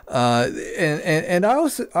 And I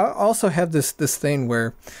also have this thing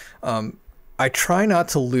where I try not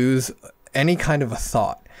to lose any kind of a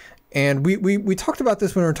thought. And we talked about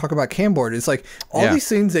this when we were talking about Camboard. It's like all these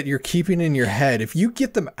things that you're keeping in your head, if you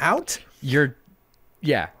get them out,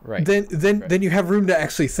 right. Then you have room to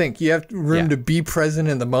actually think. You have room to be present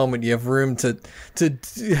in the moment. You have room to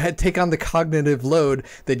take on the cognitive load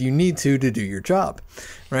that you need to do your job,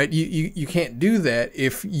 right? You can't do that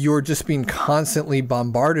if you're just being constantly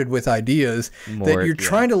bombarded with ideas that you're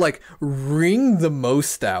trying to like wring the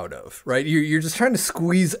most out of, right? You're just trying to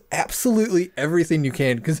squeeze absolutely everything you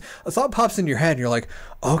can, because a thought pops in your head and you're like,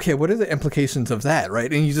 okay, what are the implications of that,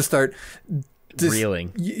 right? And you just start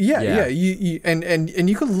reeling. You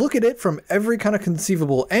could look at it from every kind of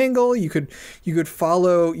conceivable angle. You could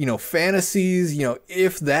follow, fantasies,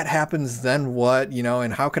 if that happens, then what,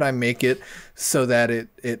 and how could I make it so that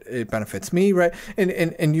it benefits me, right?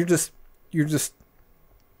 And you're just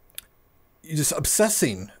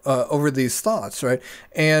obsessing over these thoughts, right?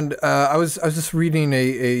 And I was just reading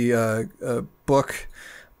a book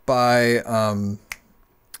by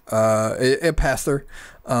a pastor.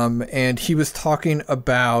 And he was talking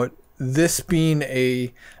about this being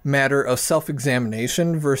a matter of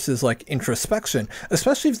self-examination versus like introspection,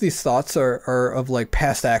 especially if these thoughts are of like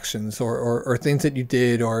past actions or things that you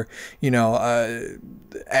did, or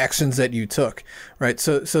actions that you took, right?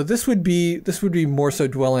 So this would be more so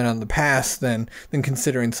dwelling on the past than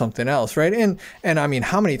considering something else, right? And I mean,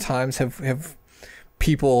 how many times have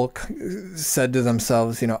people said to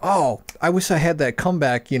themselves, oh, I wish I had that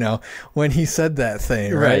comeback, when he said that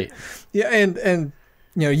thing, right? Yeah, and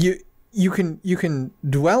you can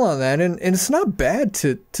dwell on that, and it's not bad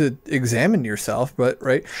to examine yourself, but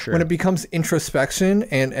right, sure, when it becomes introspection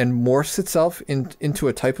and morphs itself into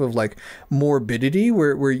a type of like morbidity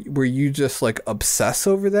where you just like obsess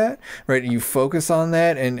over that, right? And you focus on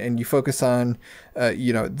that, and you focus on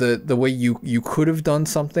the way you could have done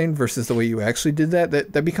something versus the way you actually did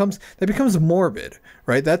that becomes morbid,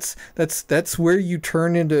 right? That's where you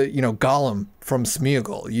turn into Gollum from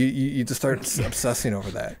Smeagol. You just start obsessing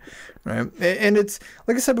over that, right? And it's,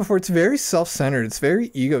 like I said before, it's very self-centered. It's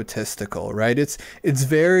very egotistical, right? It's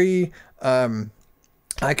very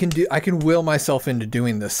I can will myself into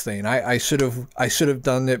doing this thing. I should have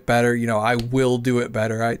done it better. I will do it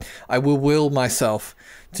better. I will myself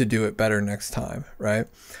to do it better next time, right?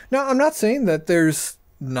 Now, I'm not saying that there's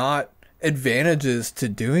not advantages to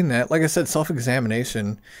doing that. Like I said,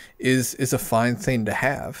 self-examination is a fine thing to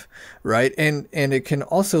have, right? And it can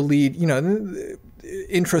also lead,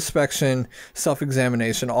 introspection,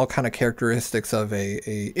 self-examination, all kind of characteristics of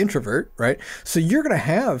a introvert, right? So you're going to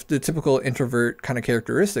have the typical introvert kind of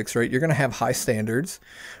characteristics, right? You're going to have high standards,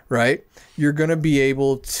 right? You're going to be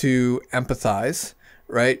able to empathize,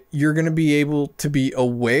 right? You're going to be able to be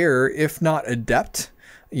aware, if not adept,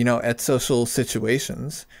 at social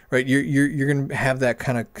situations, right? You're going to have that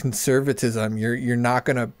kind of conservatism. You're not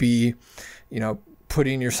going to be,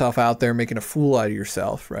 putting yourself out there, making a fool out of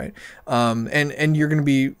yourself, right? And you're going to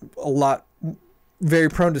be very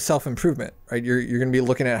prone to self-improvement, right? You're going to be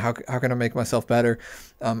looking at how can I make myself better?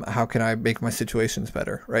 How can I make my situations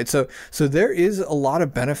better, right? So there is a lot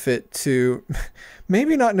of benefit to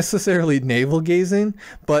maybe not necessarily navel gazing,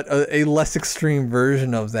 but a less extreme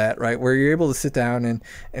version of that, right? Where you're able to sit down and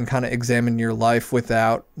kind of examine your life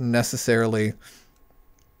without necessarily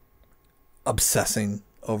obsessing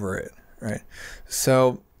over it, right?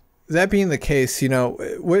 So that being the case,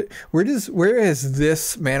 where has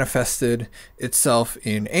this manifested itself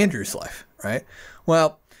in Andrew's life, right?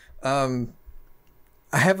 Well,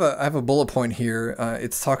 I have a bullet point here.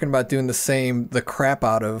 It's talking about doing the crap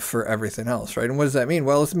out of for everything else, right? And what does that mean?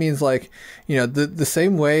 Well, this means like, the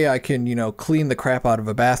same way I can, clean the crap out of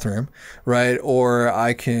a bathroom, right? Or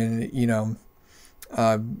I can,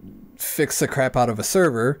 fix the crap out of a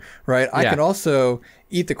server, right? I can also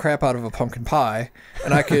eat the crap out of a pumpkin pie,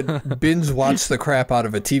 and I could binge watch the crap out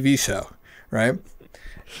of a TV show, right?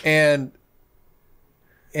 And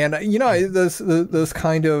those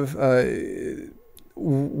kind of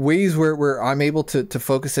ways where I'm able to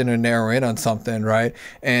focus in and narrow in on something, right?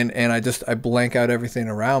 And I blank out everything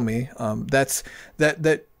around me.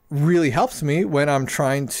 That really helps me when I'm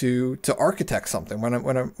trying to architect something, when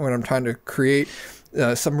I'm trying to create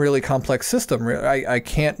some really complex system. I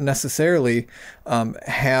can't necessarily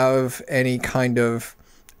have any kind of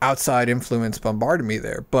outside influence bombarding me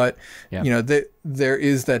there, but there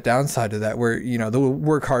is that downside to that where the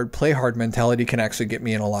work hard, play hard mentality can actually get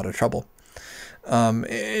me in a lot of trouble.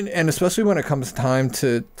 And especially when it comes time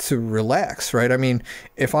to relax, right? I mean,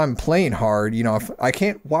 if I'm playing hard, if I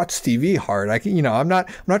can't watch TV hard, I'm not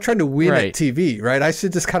trying to win at TV, right? I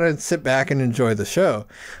should just kind of sit back and enjoy the show.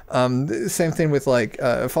 Same thing with like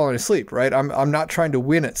falling asleep, right? I'm not trying to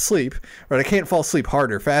win at sleep, right? I can't fall asleep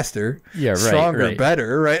harder, faster, stronger,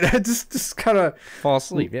 better, right? I just kind of fall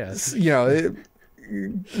asleep,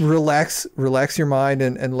 relax your mind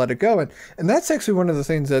and let it go. And that's actually one of the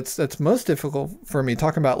things that's most difficult for me,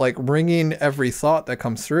 talking about like ringing every thought that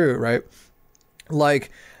comes through, right? Like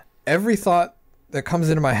every thought that comes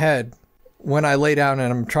into my head when I lay down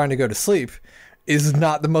and I'm trying to go to sleep is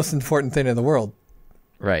not the most important thing in the world.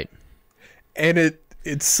 Right. And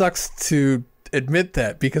it sucks to admit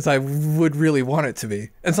that, because I would really want it to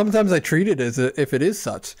be. And sometimes I treat it as if it is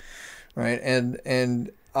such, right?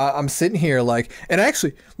 And I'm sitting here like, and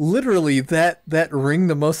actually literally that ring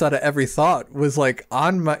the most out of every thought was like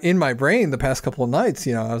in my brain the past couple of nights.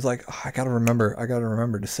 I was like, I gotta remember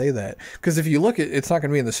to say that, because if you look at it's not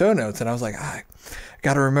gonna be in the show notes. And I was like, I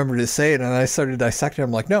gotta remember to say it. And I started dissecting.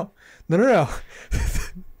 I'm like, no.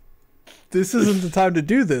 This isn't the time to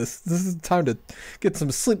do this. This is the time to get some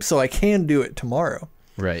sleep so I can do it tomorrow.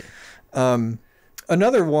 Right.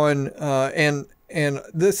 Another one, and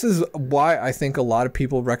this is why I think a lot of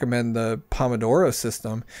people recommend the Pomodoro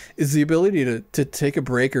system, is the ability to take a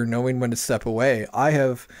break or knowing when to step away. I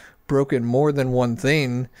have broken more than one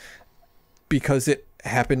thing because it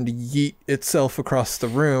happened to yeet itself across the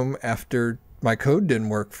room after my code didn't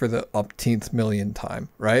work for the umpteenth million time,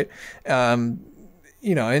 right? And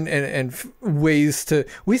ways to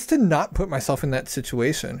not put myself in that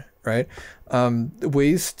situation, right?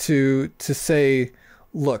 Ways to say,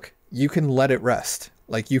 look, you can let it rest.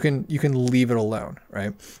 Like you can leave it alone,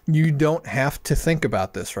 right? You don't have to think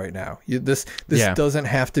about this right now. This doesn't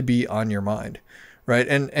have to be on your mind, right?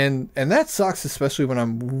 And that sucks, especially when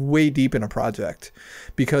I'm way deep in a project,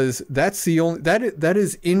 because that's the only that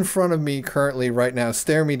is in front of me currently right now,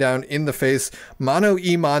 staring me down in the face, mano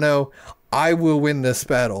a mano. I will win this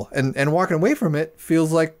battle, and walking away from it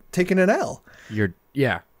feels like taking an L.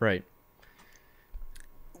 Right.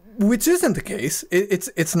 Which isn't the case.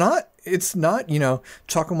 It's not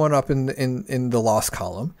chalking one up in the loss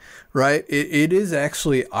column, right? It is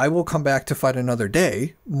actually, I will come back to fight another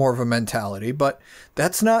day, more of a mentality, but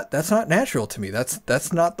that's not natural to me.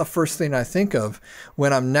 That's not the first thing I think of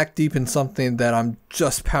when I'm neck deep in something that I'm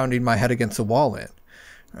just pounding my head against the wall in,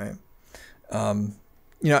 right? And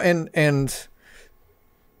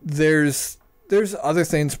there's other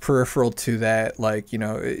things peripheral to that, like,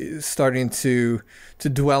 starting to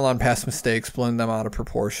dwell on past mistakes, blowing them out of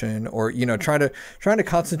proportion, or, trying to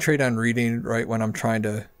concentrate on reading, right? When I'm trying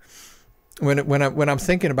to, when I'm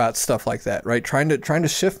thinking about stuff like that, right? Trying to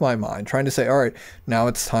shift my mind, trying to say, all right, now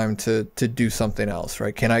it's time to do something else,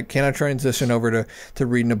 right? Can I transition over to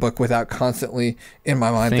reading a book without constantly in my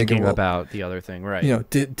mind thinking about the other thing, right?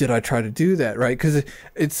 Did I try to do that, right? Because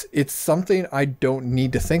it's something I don't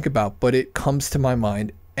need to think about, but it comes to my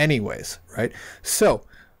mind anyways, right? So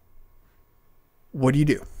what do you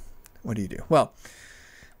do? Well,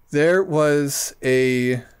 there was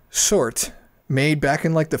a short made back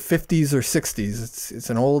in like the 50s or 60s. It's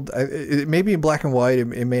an old, it may be in black and white,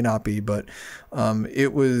 it may not be, but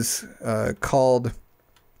it was called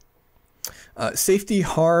Safety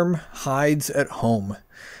Harm Hides at Home.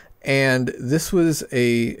 And this was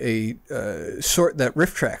a short that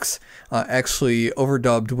Riff Tracks actually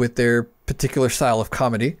overdubbed with their particular style of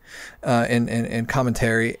comedy and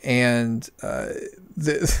commentary. And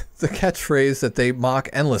the the catchphrase that they mock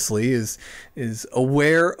endlessly is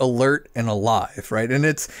aware, alert, and alive, right? And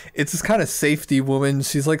it's this kind of safety woman.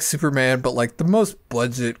 She's like Superman, but like the most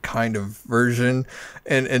budget kind of version,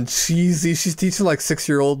 and cheesy. She's teaching like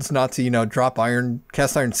 6-year-olds not to, you know, drop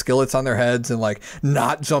cast iron skillets on their heads and like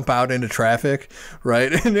not jump out into traffic,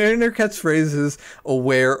 right? And her catchphrase is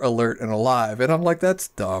aware, alert, and alive. And I'm like, that's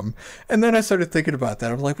dumb. And then I started thinking about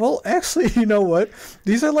that. I'm like, well, actually, you know what?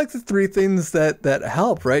 These are like the 3 things that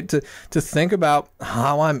help, right? To think about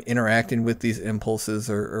how I'm interacting with these impulses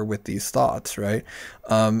or with these thoughts, right?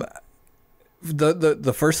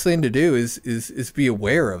 The first thing to do is be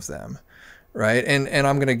aware of them, right? And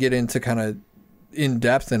I'm going to get into kind of in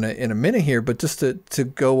depth in a minute here, but just to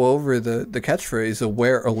go over the catchphrase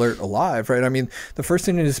aware, alert, alive, right? I mean, the first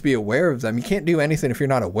thing is to be aware of them. You can't do anything if you're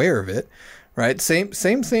not aware of it, right? Same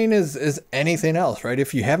thing as anything else, right?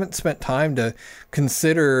 If you haven't spent time to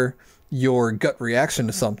consider your gut reaction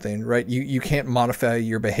to something, right? You can't modify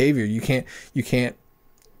your behavior. You can't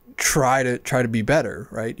try to be better,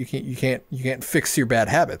 right? You can't fix your bad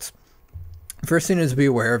habits. First thing is to be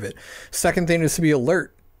aware of it. Second thing is to be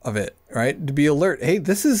alert of it, right? To be alert. Hey,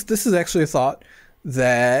 this is actually a thought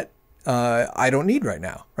that I don't need right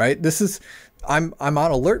now, right? I'm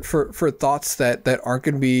on alert for thoughts that aren't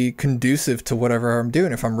going to be conducive to whatever I'm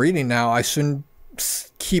doing. If I'm reading now, I shouldn't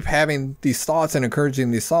keep having these thoughts and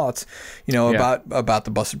encouraging these thoughts, you know, about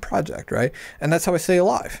the busted project, right? And that's how I stay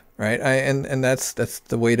alive, right? And that's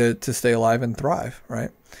the way to stay alive and thrive,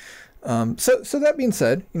 right? So that being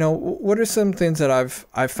said, you know, what are some things that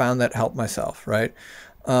I've found that help myself, right?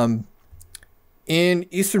 In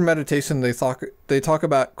Eastern meditation, they talk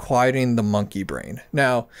about quieting the monkey brain.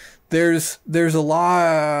 Now, there's a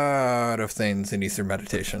lot of things in Eastern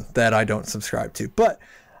meditation that I don't subscribe to, but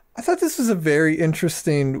I thought this was a very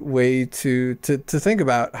interesting way to think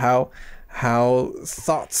about how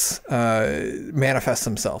thoughts manifest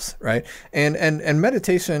themselves, right? And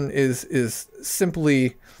meditation is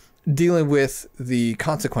simply dealing with the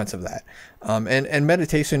consequence of that. And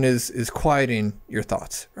meditation is quieting your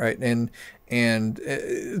thoughts, right? And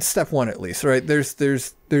it's step 1 at least, right?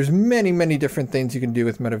 There's many different things you can do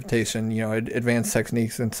with meditation, you know, advanced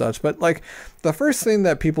techniques and such. But like the first thing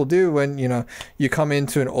that people do when, you know, you come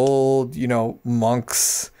into an old, you know,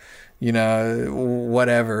 monk's, you know,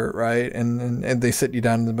 whatever, right? And they sit you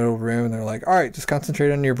down in the middle of the room and they're like, all right, just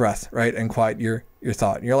concentrate on your breath, right? And quiet your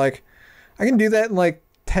thought. And you're like, I can do that in like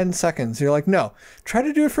 10 seconds. You're like, no, try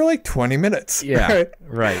to do it for like 20 minutes. Yeah,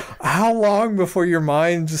 right. How long before your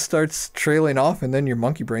mind just starts trailing off and then your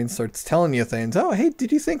monkey brain starts telling you things? Oh, hey,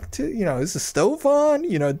 did you think you know, is the stove on?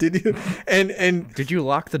 You know, did you, and did you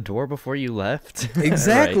lock the door before you left?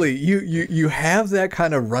 Exactly. Right. You have that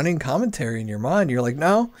kind of running commentary in your mind. You're like,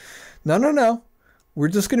 no. We're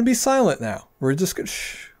just going to be silent now. We're just going to,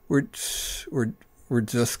 we're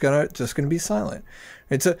just gonna be silent.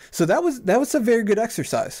 And so that was a very good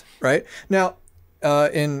exercise, right? Now,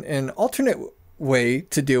 an alternate way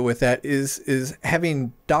to deal with that is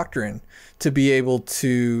having doctrine to be able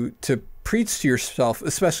to preach to yourself,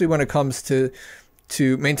 especially when it comes to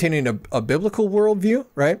maintaining a biblical worldview,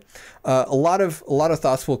 right? A lot of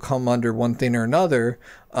thoughts will come under one thing or another,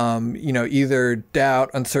 you know, either doubt,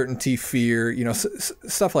 uncertainty, fear, you know,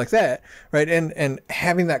 stuff like that, right? And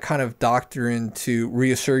having that kind of doctrine to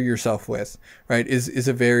reassure yourself with, right, is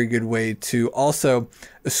a very good way to also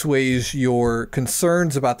assuage your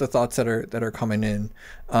concerns about the thoughts that are coming in.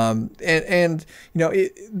 And you know,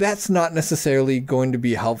 that's not necessarily going to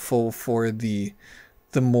be helpful for the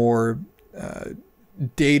more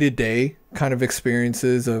day-to-day kind of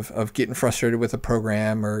experiences of getting frustrated with a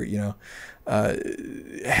program, or, you know,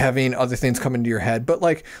 having other things come into your head. But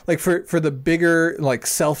like for the bigger, like,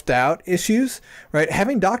 self-doubt issues, right,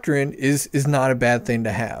 having doctrine is not a bad thing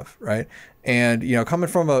to have, right? And, you know, coming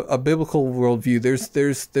from a biblical worldview,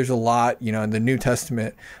 there's a lot, you know, in the New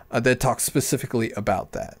Testament that talks specifically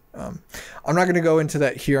about that. I'm not going to go into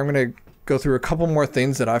that here. I'm going to go through a couple more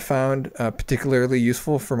things that I found particularly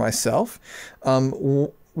useful for myself.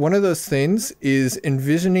 One of those things is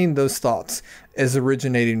envisioning those thoughts as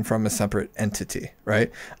originating from a separate entity, right?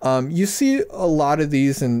 You see a lot of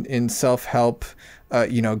these in self-help,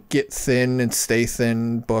 you know, get thin and stay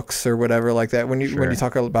thin books or whatever like that. When you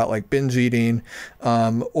talk about like binge eating,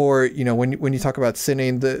 or, you know, when you talk about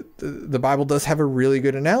sinning, the Bible does have a really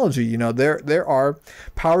good analogy. You know, there are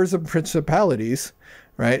powers and principalities,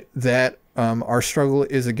 right, that our struggle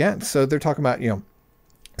is against. So they're talking about, you know,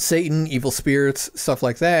 Satan, evil spirits, stuff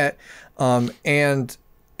like that, and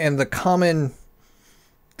the common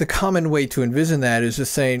way to envision that is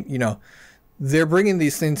just saying, you know, they're bringing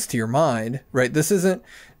these things to your mind, right? This isn't,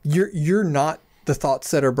 you're not the thoughts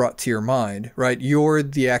that are brought to your mind, right? You're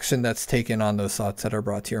the action that's taken on those thoughts that are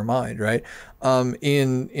brought to your mind, right?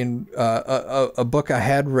 In a book I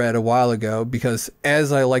had read a while ago, because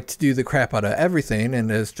as I like to do the crap out of everything, and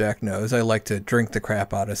as Jack knows, I like to drink the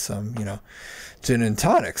crap out of some, gin and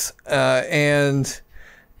tonics, and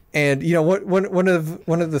one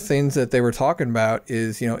of the things that they were talking about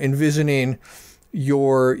is envisioning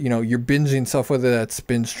your binging stuff, whether that's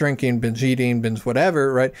binge drinking, binge eating, binge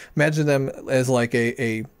whatever, right? Imagine them as like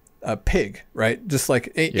a pig, right? Just like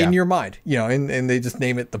in your mind, and they just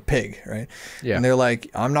name it the pig, right? Yeah. And they're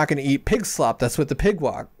like, I'm not going to eat pig slop. That's what the pig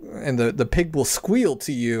walk. And the pig will squeal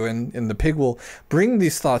to you, and the pig will bring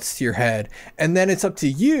these thoughts to your head. And then it's up to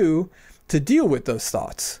you to deal with those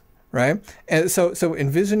thoughts. Right. And so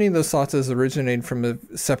envisioning those thoughts as originating from a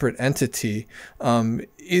separate entity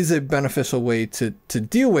is a beneficial way to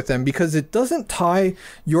deal with them, because it doesn't tie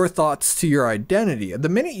your thoughts to your identity. The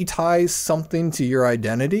minute you tie something to your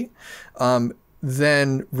identity,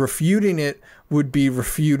 then refuting it would be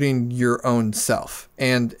refuting your own self.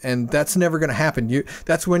 And that's never going to happen.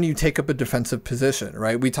 That's when you take up a defensive position,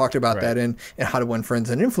 right? We talked about that in How to Win Friends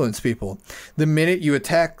and Influence People. The minute you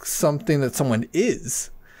attack something that someone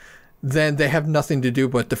is, then they have nothing to do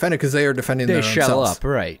but defend it, because they are defending their own selves. They shell up,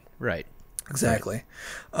 right. Exactly.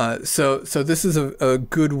 So this is a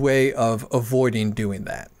good way of avoiding doing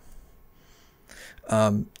that.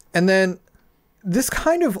 And then this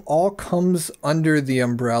kind of all comes under the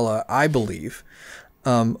umbrella, I believe,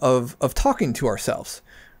 of talking to ourselves,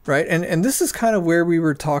 right? And this is kind of where we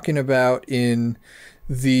were talking about in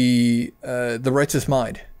the Righteous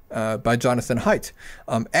Mind by Jonathan Haidt.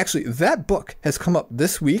 Actually, that book has come up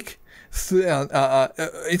this week.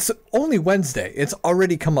 It's only Wednesday. It's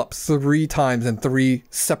already come up 3 times in 3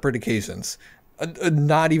 separate occasions,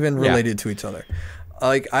 not even related to each other.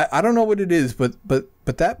 Like, I don't know what it is, but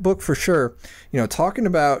that book for sure, talking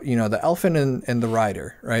about, the elephant and the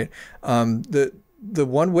rider, right? The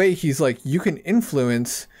one way he's like, you can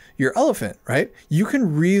influence your elephant, right? You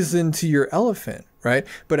can reason to your elephant, right?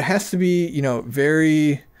 But it has to be,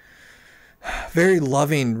 very, very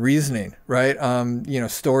loving reasoning, right?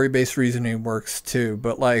 Story-based reasoning works too,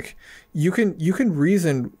 but like you can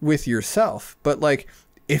reason with yourself, but like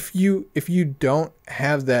if you don't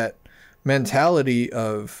have that mentality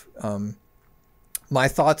of my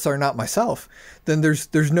thoughts are not myself, then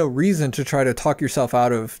there's no reason to try to talk yourself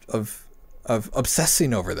out of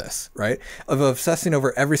obsessing over this, right? Of obsessing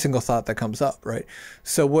over every single thought that comes up, right?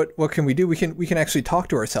 So what can we do? We can actually talk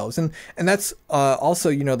to ourselves, and that's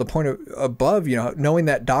also the point above, knowing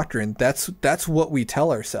that doctrine. That's what we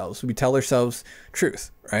tell ourselves. We tell ourselves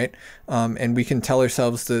truth, right? And we can tell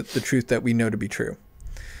ourselves the truth that we know to be true.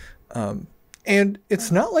 And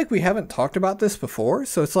it's not like we haven't talked about this before.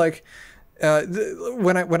 So it's like,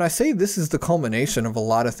 when I say this is the culmination of a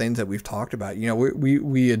lot of things that we've talked about,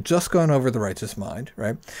 we had just gone over the Righteous Mind,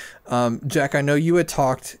 right? Jack, I know you had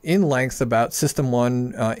talked in length about System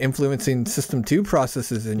 1 influencing System 2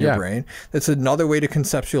 processes in your brain. That's another way to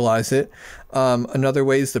conceptualize it. Another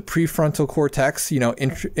way is the prefrontal cortex,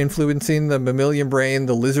 influencing the mammalian brain,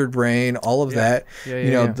 the lizard brain, all of that.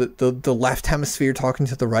 The left hemisphere talking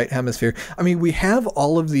to the right hemisphere. I mean, we have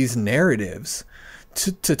all of these narratives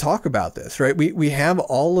to talk about this, right? We have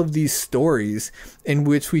all of these stories in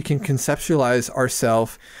which we can conceptualize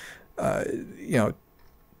ourselves,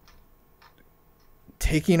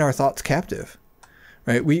 taking our thoughts captive,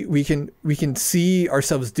 right? We can see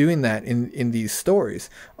ourselves doing that in these stories.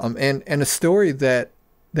 And a story that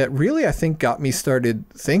really I think got me started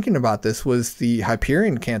thinking about this was the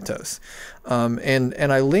Hyperion Cantos.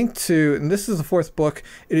 And I linked to, and this is the 4th book.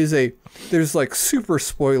 There's like super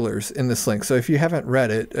spoilers in this link. So if you haven't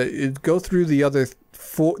read it, go through the other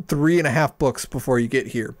 3.5 books before you get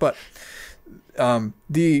here. But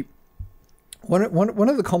the one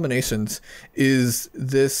of the culminations is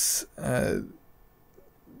this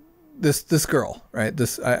this girl, right?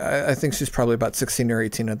 I think she's probably about 16 or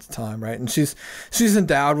 18 at the time, right? And she's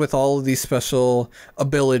endowed with all of these special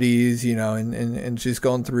abilities, and she's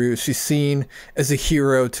going through, she's seen as a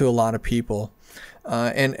hero to a lot of people.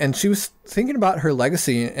 And she was thinking about her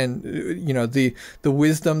legacy and, the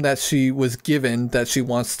wisdom that she was given that she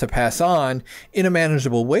wants to pass on in a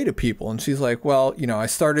manageable way to people. And she's like, well, I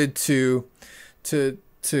started to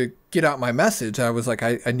get out my message. I was like,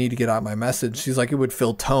 I need to get out my message. She's like, it would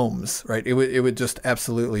fill tomes, right? It would just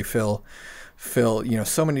absolutely fill,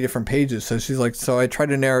 so many different pages. So she's like, so I tried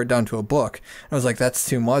to narrow it down to a book. I was like, that's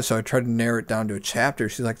too much. So I tried to narrow it down to a chapter.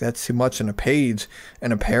 She's like, that's too much in a page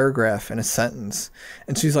and a paragraph and a sentence.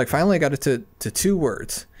 And she's like, finally I got it to 2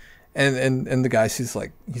 words. And the guy, he's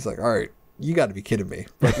like, all right, you got to be kidding me.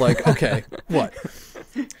 But like, okay, what?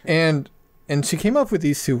 And she came up with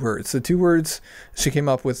these two words. The two words she came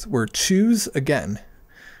up with were choose again,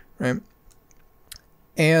 right?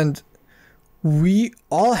 And we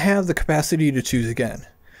all have the capacity to choose again,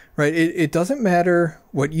 right? It doesn't matter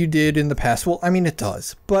what you did in the past. Well, I mean, it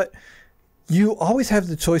does, but you always have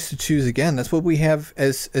the choice to choose again. That's what we have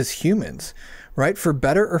as humans, right? For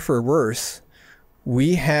better or for worse,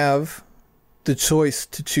 we have the choice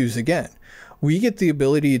to choose again. We get the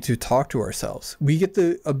ability to talk to ourselves. We get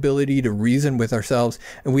the ability to reason with ourselves,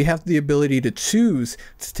 and we have the ability to choose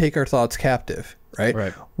to take our thoughts captive, right?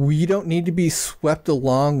 Right. We don't need to be swept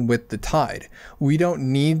along with the tide. We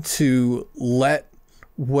don't need to let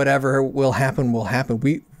whatever will happen will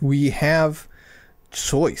happen. We have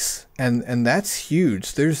choice, and that's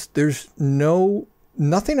huge. There's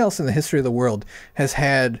nothing else in the history of the world has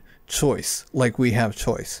had choice like we have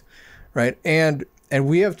choice, right? And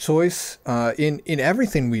we have choice in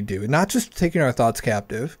everything we do, not just taking our thoughts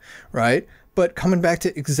captive, right? But coming back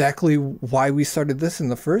to exactly why we started this in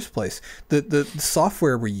the first place, the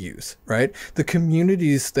software we use, right? The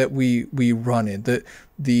communities that we run in, the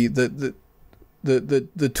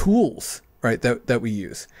tools, right, that we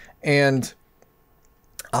use. And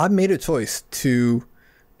I've made a choice to,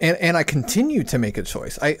 and I continue to make a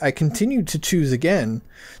choice. I continue to choose again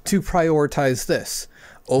to prioritize this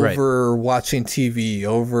over watching TV,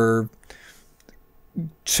 over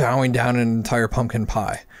chowing down an entire pumpkin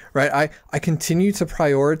pie, right? I continue to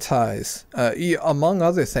prioritize, among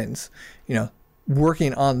other things,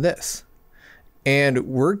 working on this. And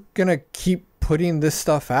we're going to keep putting this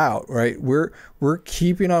stuff out, right? We're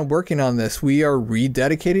keeping on working on this. We are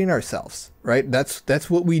rededicating ourselves, right? That's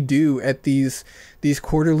what we do at these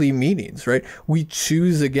quarterly meetings, right? We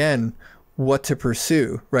choose again what to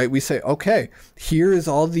pursue, right? We say, okay, here is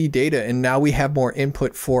all the data, and now we have more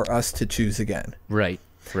input for us to choose again. Right.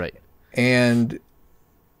 And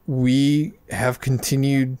we have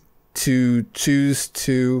continued to choose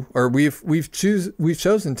to, or we've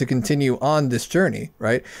chosen to continue on this journey,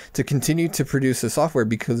 right? To continue to produce the software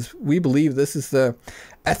because we believe this is the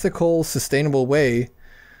ethical, sustainable way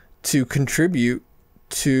to contribute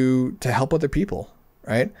to help other people,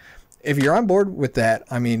 right? If you're on board with that,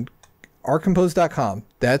 I mean, OurCompose.com,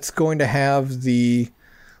 that's going to have the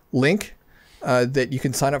link that you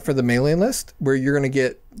can sign up for the mailing list where you're going to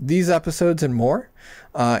get these episodes and more,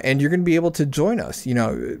 and you're going to be able to join us.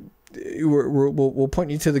 We'll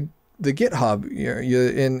point you to the GitHub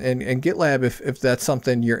and GitLab if that's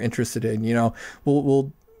something you're interested in.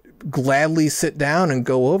 We'll gladly sit down and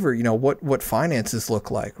go over what finances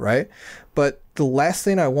look like, right? But the last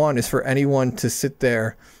thing I want is for anyone to sit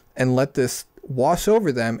there and let this wash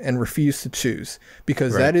over them and refuse to choose,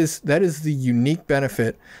 because that is the unique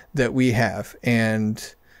benefit that we have,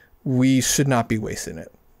 and we should not be wasting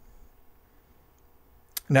it.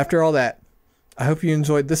 And after all that, I hope you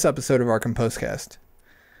enjoyed this episode of our OurComposeCast.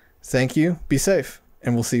 Thank you, be safe,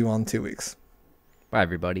 and we'll see you all in 2 weeks. Bye,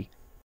 everybody.